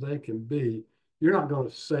lost as they can be. You're not going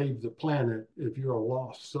to save the planet if you're a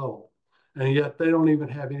lost soul. And yet they don't even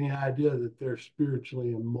have any idea that they're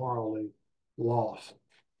spiritually and morally lost.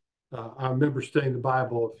 I remember studying the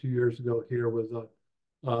Bible a few years ago here with a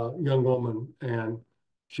young woman, and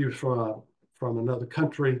she was from another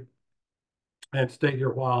country and stayed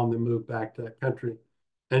here a while and then moved back to that country.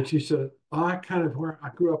 And she said, where I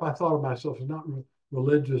grew up, I thought of myself as not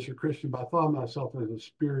religious or Christian, but I thought of myself as a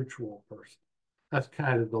spiritual person. That's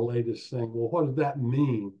kind of the latest thing. Well, what does that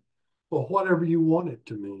mean? Well, whatever you want it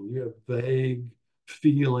to mean. You have vague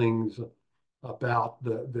feelings about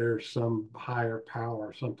there's some higher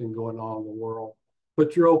power, something going on in the world,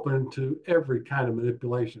 but you're open to every kind of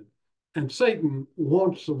manipulation. And Satan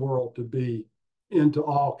wants the world to be into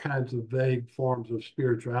all kinds of vague forms of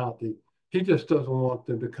spirituality. He just doesn't want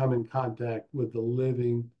them to come in contact with the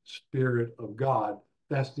living Spirit of God.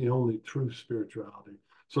 That's the only true spirituality.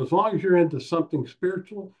 So as long as you're into something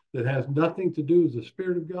spiritual that has nothing to do with the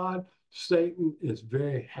Spirit of God, Satan is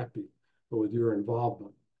very happy with your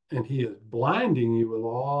involvement. And he is blinding you with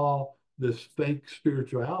all this fake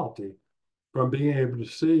spirituality from being able to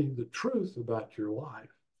see the truth about your life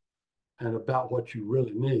and about what you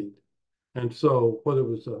really need. And so, whether it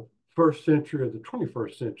was the first century or the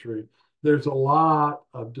 21st century, there's a lot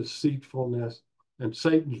of deceitfulness, and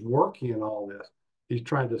Satan's working in all this. He's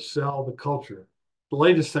trying to sell the culture. The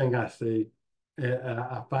latest thing I see, and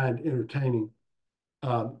I find entertaining,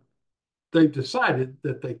 um, they've decided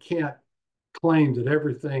that they can't claim that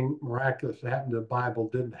everything miraculous that happened in the Bible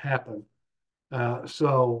didn't happen.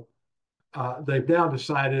 So they've now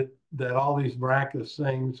decided that all these miraculous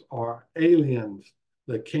things are aliens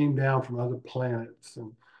that came down from other planets.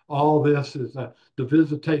 And all this is the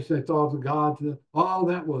visitation they thought of gods. All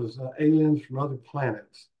that was aliens from other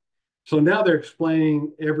planets. So now they're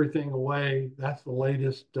explaining everything away. That's the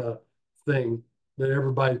latest thing that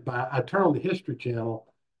everybody's buying. I turn on the History Channel,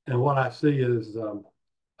 and what I see is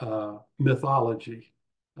mythology,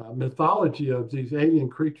 mythology of these alien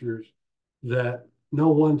creatures that no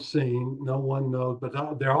one's seen, no one knows, but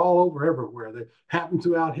they're all over everywhere. They happen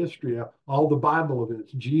throughout history. All the Bible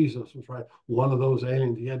events. Jesus was one of those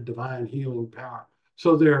aliens. He had divine healing power.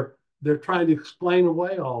 So they're trying to explain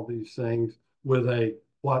away all these things with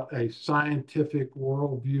what a scientific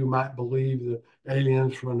worldview might believe that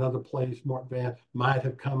aliens from another place more advanced might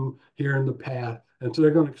have come here in the past. And so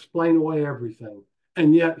they're going to explain away everything.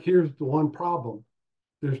 And yet here's the one problem.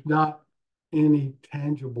 There's not any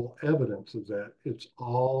tangible evidence of that. It's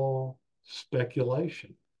all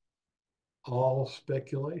speculation, all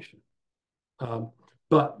speculation. Um,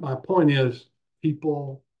 but my point is,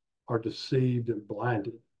 people are deceived and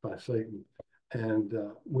blinded by Satan. And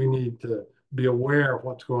we need to be aware of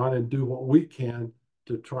what's going on and do what we can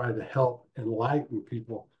to try to help enlighten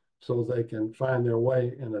people so they can find their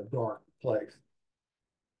way in a dark place.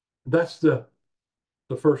 That's the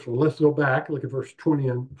first one. Let's go back, look at verse 20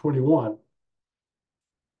 and 21.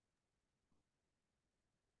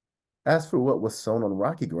 As for what was sown on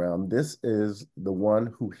rocky ground, this is the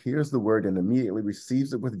one who hears the word and immediately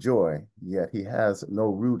receives it with joy, yet he has no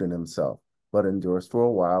root in himself, but endures for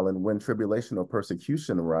a while, and when tribulation or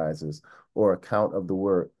persecution arises, or account of the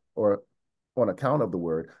word, or on account of the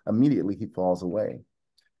word, immediately he falls away.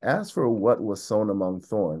 As for what was sown among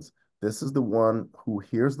thorns, this is the one who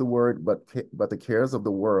hears the word, but the cares of the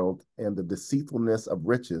world and the deceitfulness of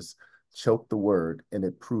riches choke the word, and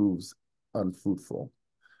it proves unfruitful.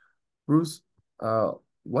 Bruce, uh,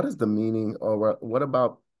 what is the meaning, or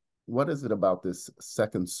what is it about this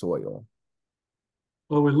second soil?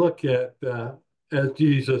 Well, we look at, as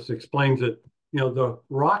Jesus explains it, the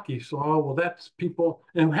rocky soil. Well, that's people,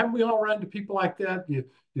 and haven't we all run into people like that?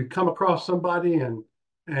 You come across somebody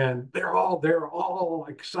and they're all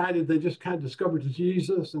excited. They just kind of discovered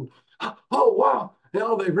Jesus, and oh wow,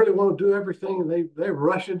 they really want to do everything, and they're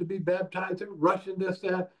rushing to be baptized. They're rushing this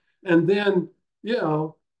that, and then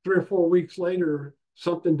 3 or 4 weeks later,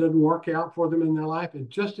 something doesn't work out for them in their life, and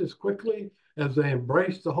just as quickly as they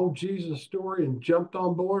embraced the whole Jesus story and jumped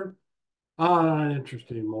on board, not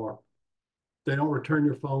interested anymore. They don't return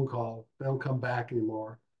your phone call. They don't come back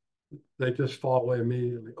anymore. They just fall away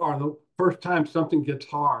immediately. Or the first time something gets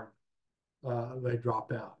hard, they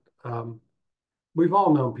drop out. We've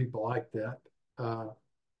all known people like that.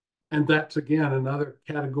 And that's, again, another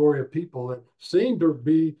category of people that seem to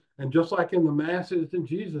be, and just like in the masses in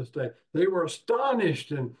Jesus' day, they were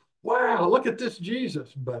astonished and, wow, look at this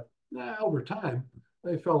Jesus. But over time,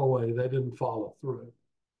 they fell away. They didn't follow through.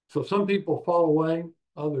 So some people fall away,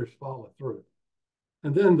 others follow through.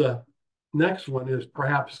 And then the next one is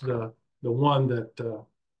perhaps the one that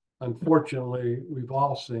unfortunately we've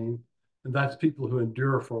all seen, and that's people who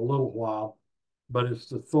endure for a little while, but it's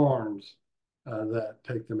the thorns that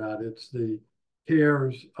take them out. It's the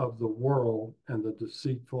cares of the world and the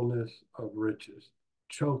deceitfulness of riches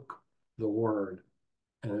choke the word,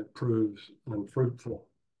 and it proves unfruitful.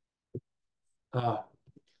 I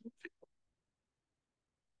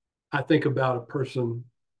think about a person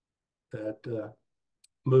that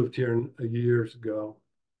moved here years ago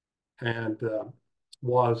and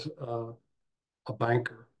was a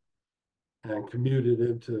banker and commuted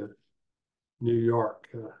into New York.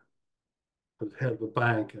 Was head of a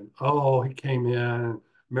bank, and he came in. And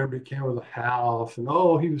remember, he came with a house, and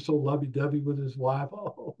he was so lovey-dovey with his wife.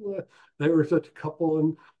 They were such a couple,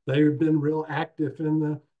 and they had been real active in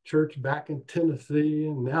the church back in Tennessee,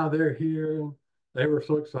 and now they're here, and they were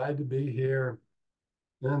so excited to be here.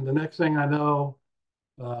 And the next thing I know,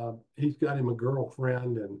 he's got him a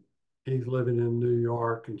girlfriend, and he's living in New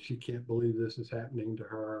York, and she can't believe this is happening to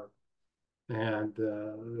her. And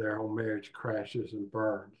their whole marriage crashes and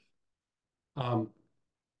burns.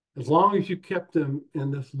 As long as you kept them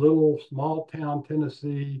in this little small town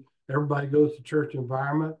Tennessee, everybody goes to church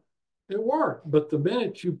environment, it worked. But the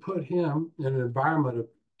minute you put him in an environment of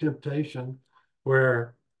temptation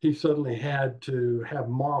where he suddenly had to have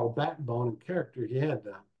moral backbone and character, he had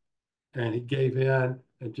that. And he gave in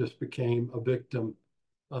and just became a victim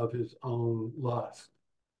of his own lust.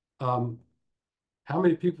 How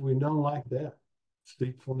many people we know like that?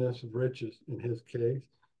 Deceitfulness of riches in his case.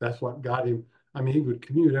 That's what got him. I mean, he would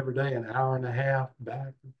commute every day, an hour and a half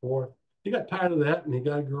back and forth. He got tired of that, and he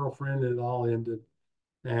got a girlfriend, and it all ended.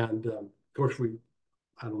 And of course,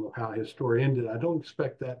 I don't know how his story ended. I don't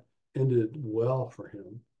expect that ended well for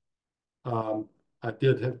him. I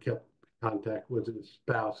did have kept contact with his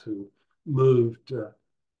spouse who moved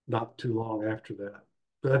not too long after that.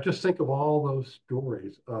 But I just think of all those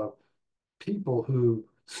stories of people who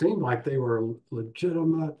seemed like they were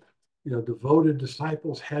legitimate, devoted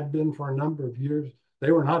disciples, had been for a number of years.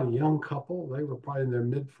 They were not a young couple. They were probably in their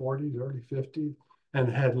mid-40s, early 50s, and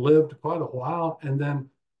had lived quite a while. And then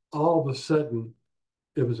all of a sudden,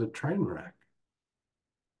 it was a train wreck.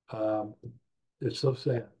 It's so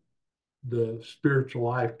sad. The spiritual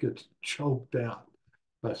life gets choked out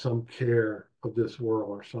by some care of this world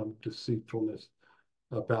or some deceitfulness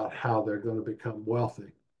about how they're going to become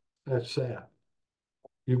wealthy. That's sad.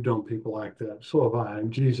 You've known people like that. So have I.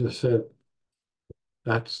 And Jesus said,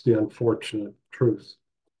 that's the unfortunate truth.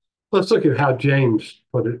 Let's look at how James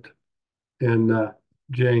put it in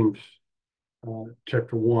James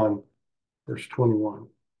chapter 1, verse 21.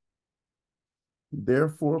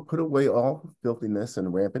 Therefore, put away all filthiness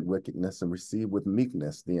and rampant wickedness, and receive with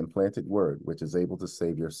meekness the implanted word, which is able to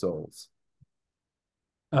save your souls.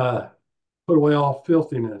 Put away all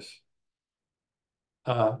filthiness.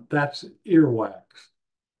 That's earwax.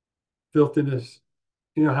 filthiness,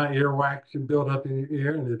 you know how earwax can build up in your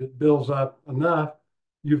ear, and if it builds up enough,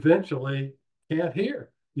 you eventually can't hear.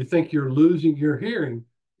 You think you're losing your hearing.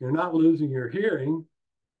 You're not losing your hearing.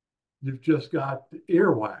 You've just got the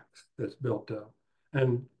earwax that's built up.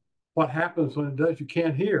 And what happens when it does? You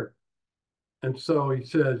can't hear. And so he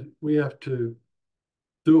says we have to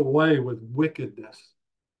do away with wickedness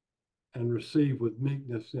and receive with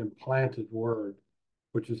meekness the implanted word,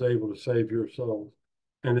 which is able to save your souls.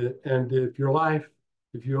 And if your life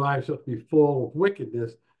is to be full of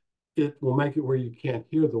wickedness, it will make it where you can't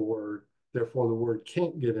hear the word. Therefore, the word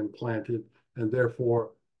can't get implanted, and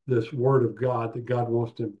therefore, this word of God that God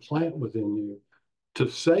wants to implant within you to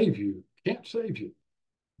save you can't save you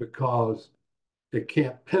because it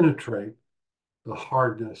can't penetrate the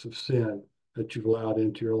hardness of sin that you've allowed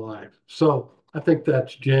into your life. So I think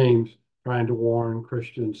that's James trying to warn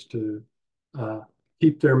Christians to uh,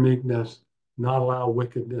 keep their meekness, not allow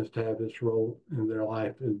wickedness to have its role in their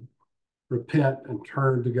life, and repent and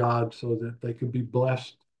turn to God so that they could be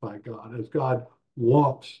blessed by God as God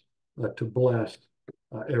wants to bless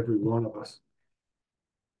every one of us.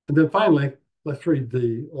 And then finally, let's read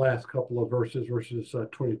the last couple of verses, verses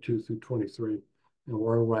 22 through 23, and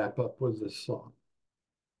we'll wrap up with this song.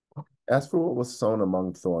 As for what was sown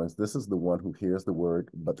among thorns, this is the one who hears the word,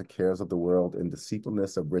 but the cares of the world and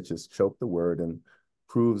deceitfulness of riches choke the word and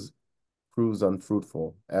proves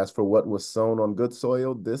unfruitful. As for what was sown on good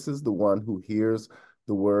soil, this is the one who hears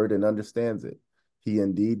the word and understands it. He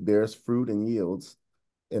indeed bears fruit and yields,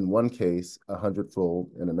 in one case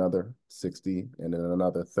 100-fold, in another 60, and in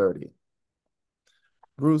another 30.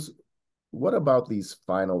 Bruce, what about these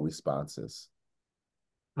final responses?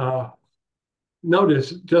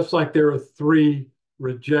 Notice, just like there are three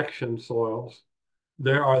rejection soils,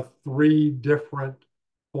 there are three different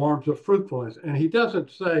forms of fruitfulness. And he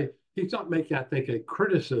doesn't say, he's not making, I think, a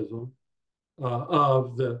criticism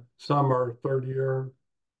of the some are 30 or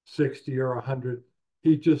 60 or 100.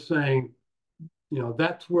 He's just saying,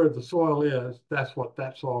 that's where the soil is. That's what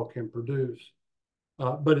that soil can produce.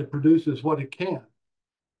 But it produces what it can.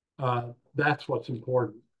 That's what's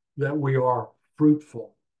important, that we are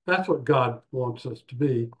fruitful. That's what God wants us to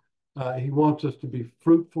be. He wants us to be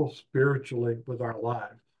fruitful spiritually with our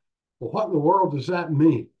lives. Well, what in the world does that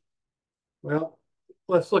mean? Well,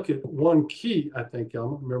 let's look at one key, I think,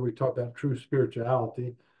 element. Remember, we talked about true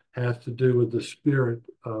spirituality has to do with the Spirit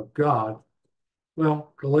of God.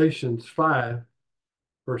 Well, Galatians 5,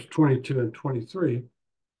 verse 22 and 23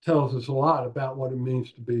 tells us a lot about what it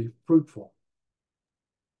means to be fruitful.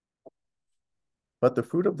 But the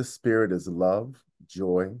fruit of the Spirit is love,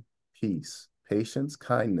 joy, peace, patience,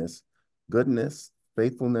 kindness, goodness,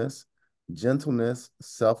 faithfulness, gentleness,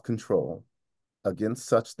 self-control. Against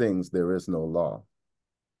such things there is no law.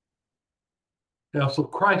 Now, so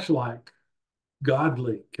Christ-like,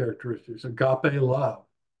 godly characteristics, agape love,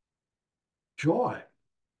 joy,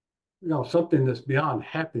 something that's beyond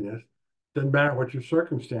happiness. Doesn't matter what your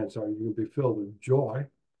circumstance are, you can be filled with joy,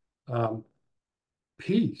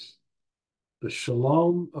 peace, the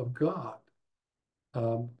shalom of God,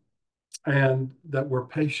 and that we're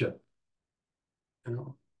patient.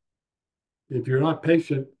 If you're not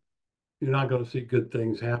patient, you're not going to see good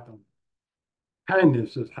things happen.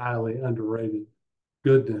 Kindness is highly underrated.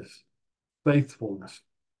 Goodness, faithfulness,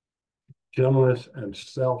 gentleness, and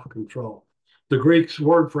self-control. The Greek's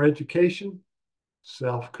word for education,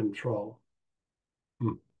 self-control.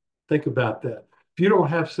 Think about that. If you don't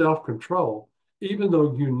have self-control, even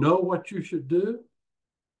though you know what you should do,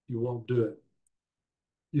 you won't do it.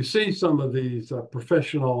 You see some of these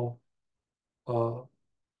professional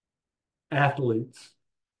athletes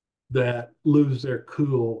that lose their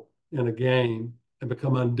cool in a game and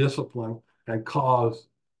become undisciplined and cause,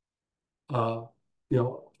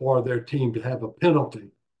 for their team to have a penalty.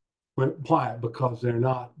 Why? Because they're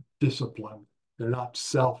not disciplined. They're not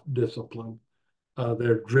self-disciplined.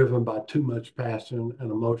 They're driven by too much passion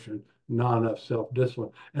and emotion, not enough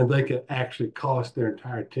self-discipline. And they can actually cost their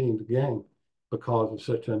entire team the game because of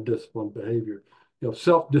such undisciplined behavior.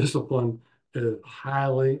 Self-discipline is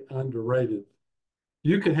highly underrated.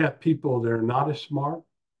 You can have people that are not as smart,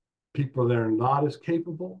 people that are not as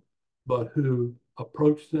capable, but who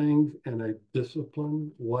approach things in a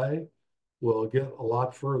disciplined way will get a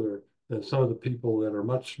lot further than some of the people that are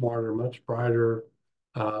much smarter, much brighter,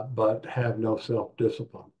 but have no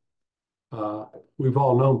self-discipline. We've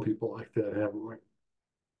all known people like that, haven't we?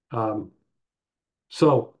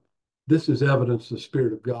 So this is evidence the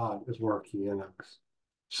Spirit of God is working in us.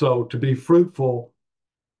 So to be fruitful,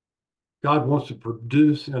 God wants to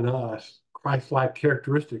produce in us Christ-like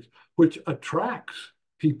characteristics, which attracts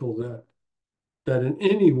people that that in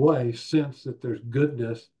any way sense that there's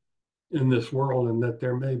goodness in this world and that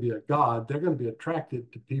there may be a God, they're going to be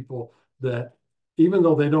attracted to people that, even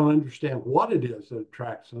though they don't understand what it is that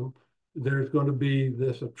attracts them, there's going to be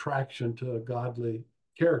this attraction to a godly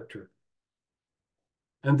character.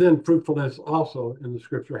 And then fruitfulness also in the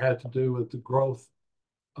scripture had to do with the growth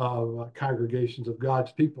of congregations of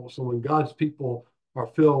God's people. So when God's people are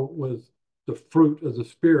filled with the fruit of the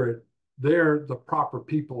Spirit, they're the proper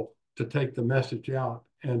people to take the message out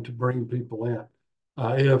and to bring people in.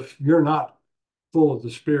 If you're not full of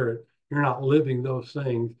the Spirit, you're not living those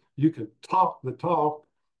things, you can talk the talk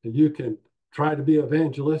and you can try to be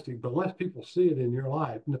evangelistic, but unless people see it in your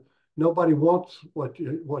life, nobody wants what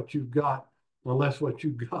you've got unless what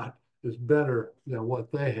you've got is better than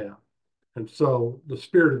what they have. And so the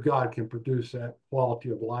Spirit of God can produce that quality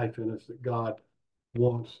of life in us that God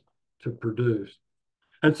wants to produce.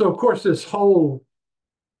 And so, of course, this whole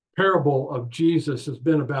parable of Jesus has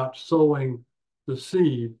been about sowing the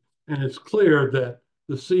seed. And it's clear that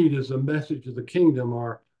the seed is a message of the kingdom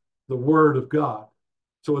or the word of God.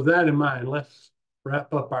 So with that in mind, let's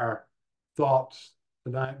wrap up our thoughts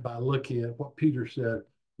tonight by looking at what Peter said,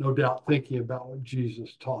 no doubt thinking about what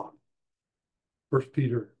Jesus taught. 1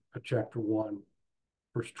 Peter chapter 1,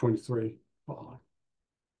 verse 23 following.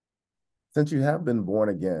 Since you have been born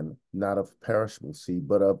again, not of perishable seed,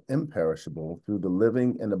 but of imperishable, through the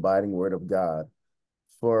living and abiding word of God.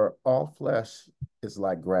 For all flesh is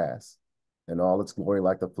like grass, and all its glory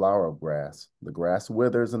like the flower of grass. The grass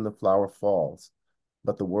withers and the flower falls,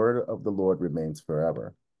 but the word of the Lord remains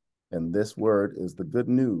forever. And this word is the good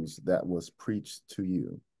news that was preached to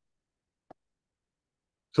you.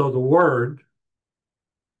 So the word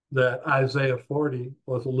that Isaiah 40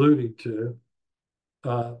 was alluding to,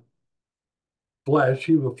 flesh,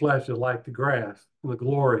 human flesh is like the grass and the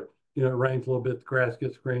glory. It rains a little bit, the grass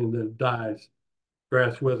gets green, then it dies.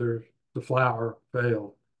 Grass withers, the flower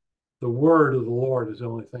fails. The word of the Lord is the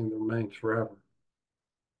only thing that remains forever.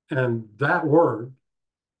 And that word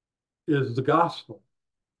is the gospel,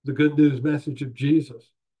 the good news message of Jesus.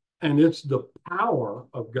 And it's the power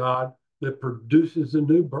of God that produces a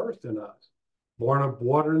new birth in us, born of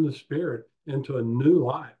water and the Spirit into a new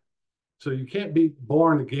life. So you can't be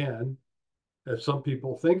born again, as some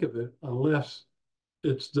people think of it, unless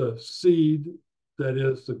it's the seed that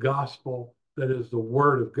is the gospel, that is the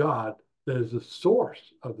word of God, that is the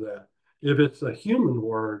source of that. If it's a human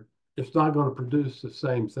word, it's not going to produce the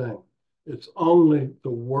same thing. It's only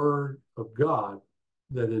the word of God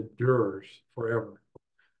that endures forever.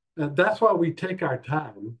 And that's why we take our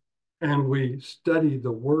time and we study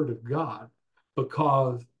the word of God,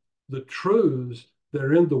 because the truths that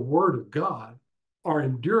are in the word of God are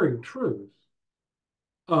enduring truths.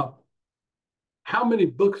 How many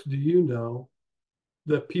books do you know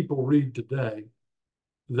that people read today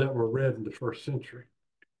that were read in the first century?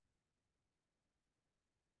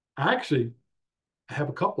 I actually have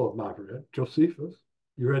a couple of them I've read. Josephus.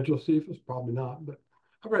 You read Josephus? Probably not, but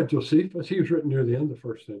I read Josephus. He was written near the end of the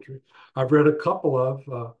first century. I've read a couple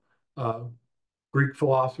of Greek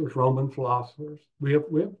philosophers, Roman philosophers. We have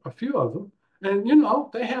a few of them, and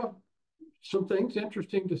they have some things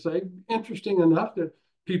interesting to say, interesting enough that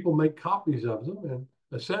people make copies of them and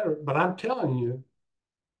etc. But I'm telling you,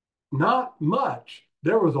 not much.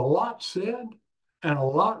 There was a lot said and a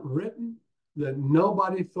lot written that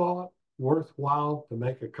nobody thought worthwhile to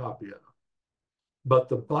make a copy of. But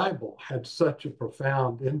the Bible had such a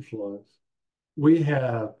profound influence. We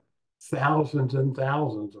have thousands and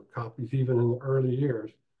thousands of copies, even in the early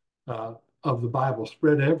years, of the Bible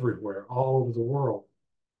spread everywhere, all over the world.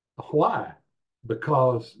 Why?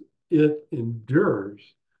 Because it endures,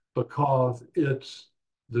 because it's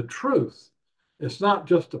the truth. It's not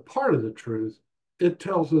just a part of the truth, it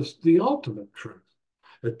tells us the ultimate truth.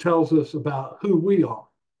 It tells us about who we are,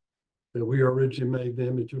 that we are originally made in the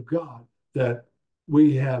image of God, that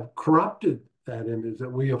we have corrupted that image,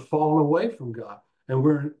 that we have fallen away from God, and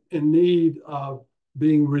we're in need of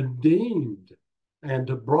being redeemed and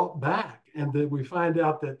to brought back. And that we find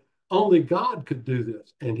out that only God could do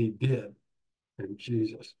this, and he did in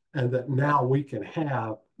Jesus. And that now we can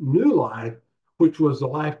have new life, which was the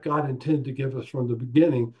life God intended to give us from the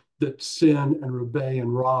beginning, that sin and rebellion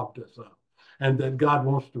robbed us of. And that God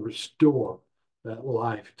wants to restore that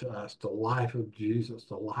life to us, the life of Jesus,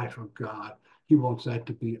 the life of God. He wants that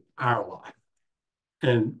to be our life.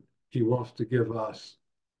 And he wants to give us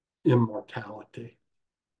immortality.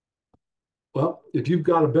 Well, if you've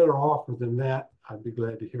got a better offer than that, I'd be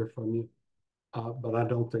glad to hear from you. But I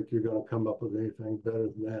don't think you're going to come up with anything better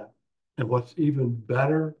than that. And what's even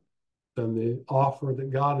better than the offer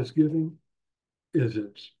that God is giving is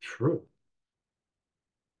it's true.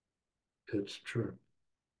 it's true.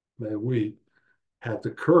 May we have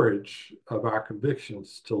the courage of our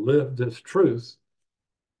convictions to live this truth,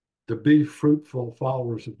 to be fruitful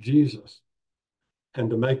followers of Jesus, and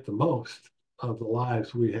to make the most of the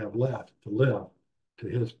lives we have left to live to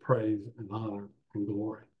his praise and honor and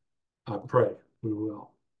glory. I pray we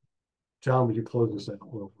will. John, would you close us out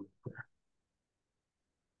with prayer?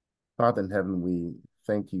 Father in heaven, we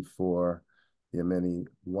thank you for your many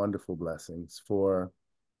wonderful blessings, for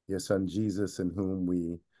your son Jesus, in whom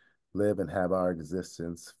we live and have our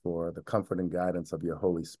existence, for the comfort and guidance of your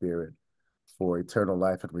Holy Spirit, for eternal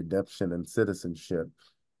life and redemption and citizenship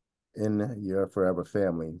in your forever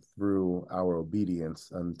family through our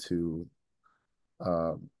obedience unto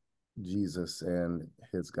uh, Jesus and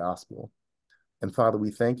his gospel. And Father,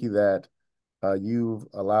 we thank you that you've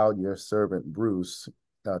allowed your servant Bruce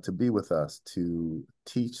to be with us, to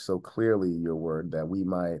teach so clearly your word that we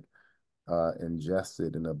might ingest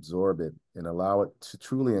it and absorb it and allow it to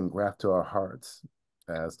truly engraft to our hearts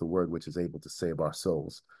as the word which is able to save our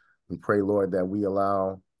souls. We pray, Lord, that we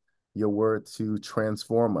allow your word to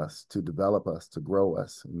transform us, to develop us, to grow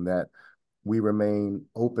us, and that we remain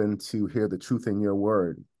open to hear the truth in your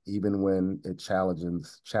word, even when it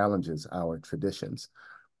challenges our traditions,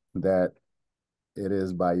 that it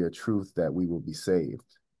is by your truth that we will be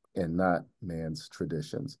saved and not man's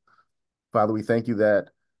traditions. Father, we thank you that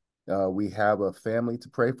we have a family to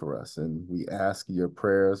pray for us, and we ask your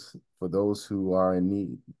prayers for those who are in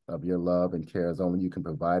need of your love and care as only you can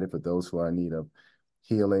provide it, for those who are in need of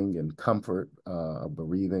healing and comfort, of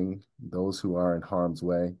bereaving, those who are in harm's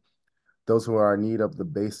way, those who are in need of the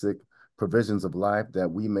basic provisions of life that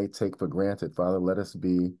we may take for granted. Father, let us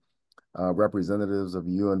be representatives of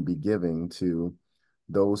you and be giving to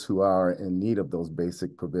those who are in need of those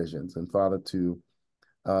basic provisions. And Father, to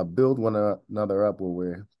build one another up where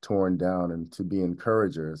we're torn down, and to be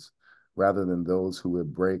encouragers rather than those who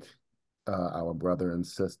would break our brother and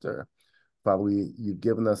sister. Father, you've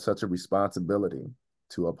given us such a responsibility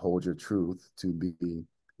to uphold your truth, to be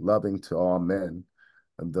loving to all men,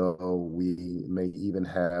 and though we may even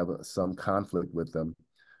have some conflict with them,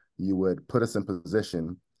 you would put us in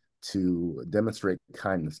position to demonstrate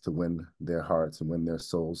kindness, to win their hearts and win their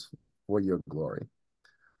souls for your glory.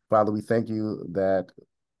 Father, we thank you that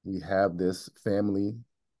we have this family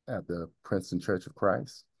at the Princeton Church of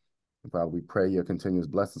Christ. And Father, we pray your continuous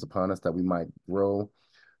blessings upon us, that we might grow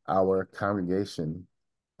our congregation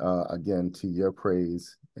again to your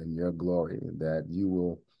praise and your glory, that you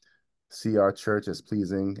will see our church as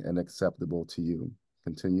pleasing and acceptable to you.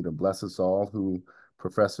 Continue to bless us all who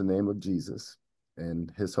profess the name of Jesus.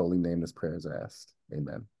 In his holy name, this prayer is asked.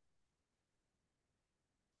 Amen.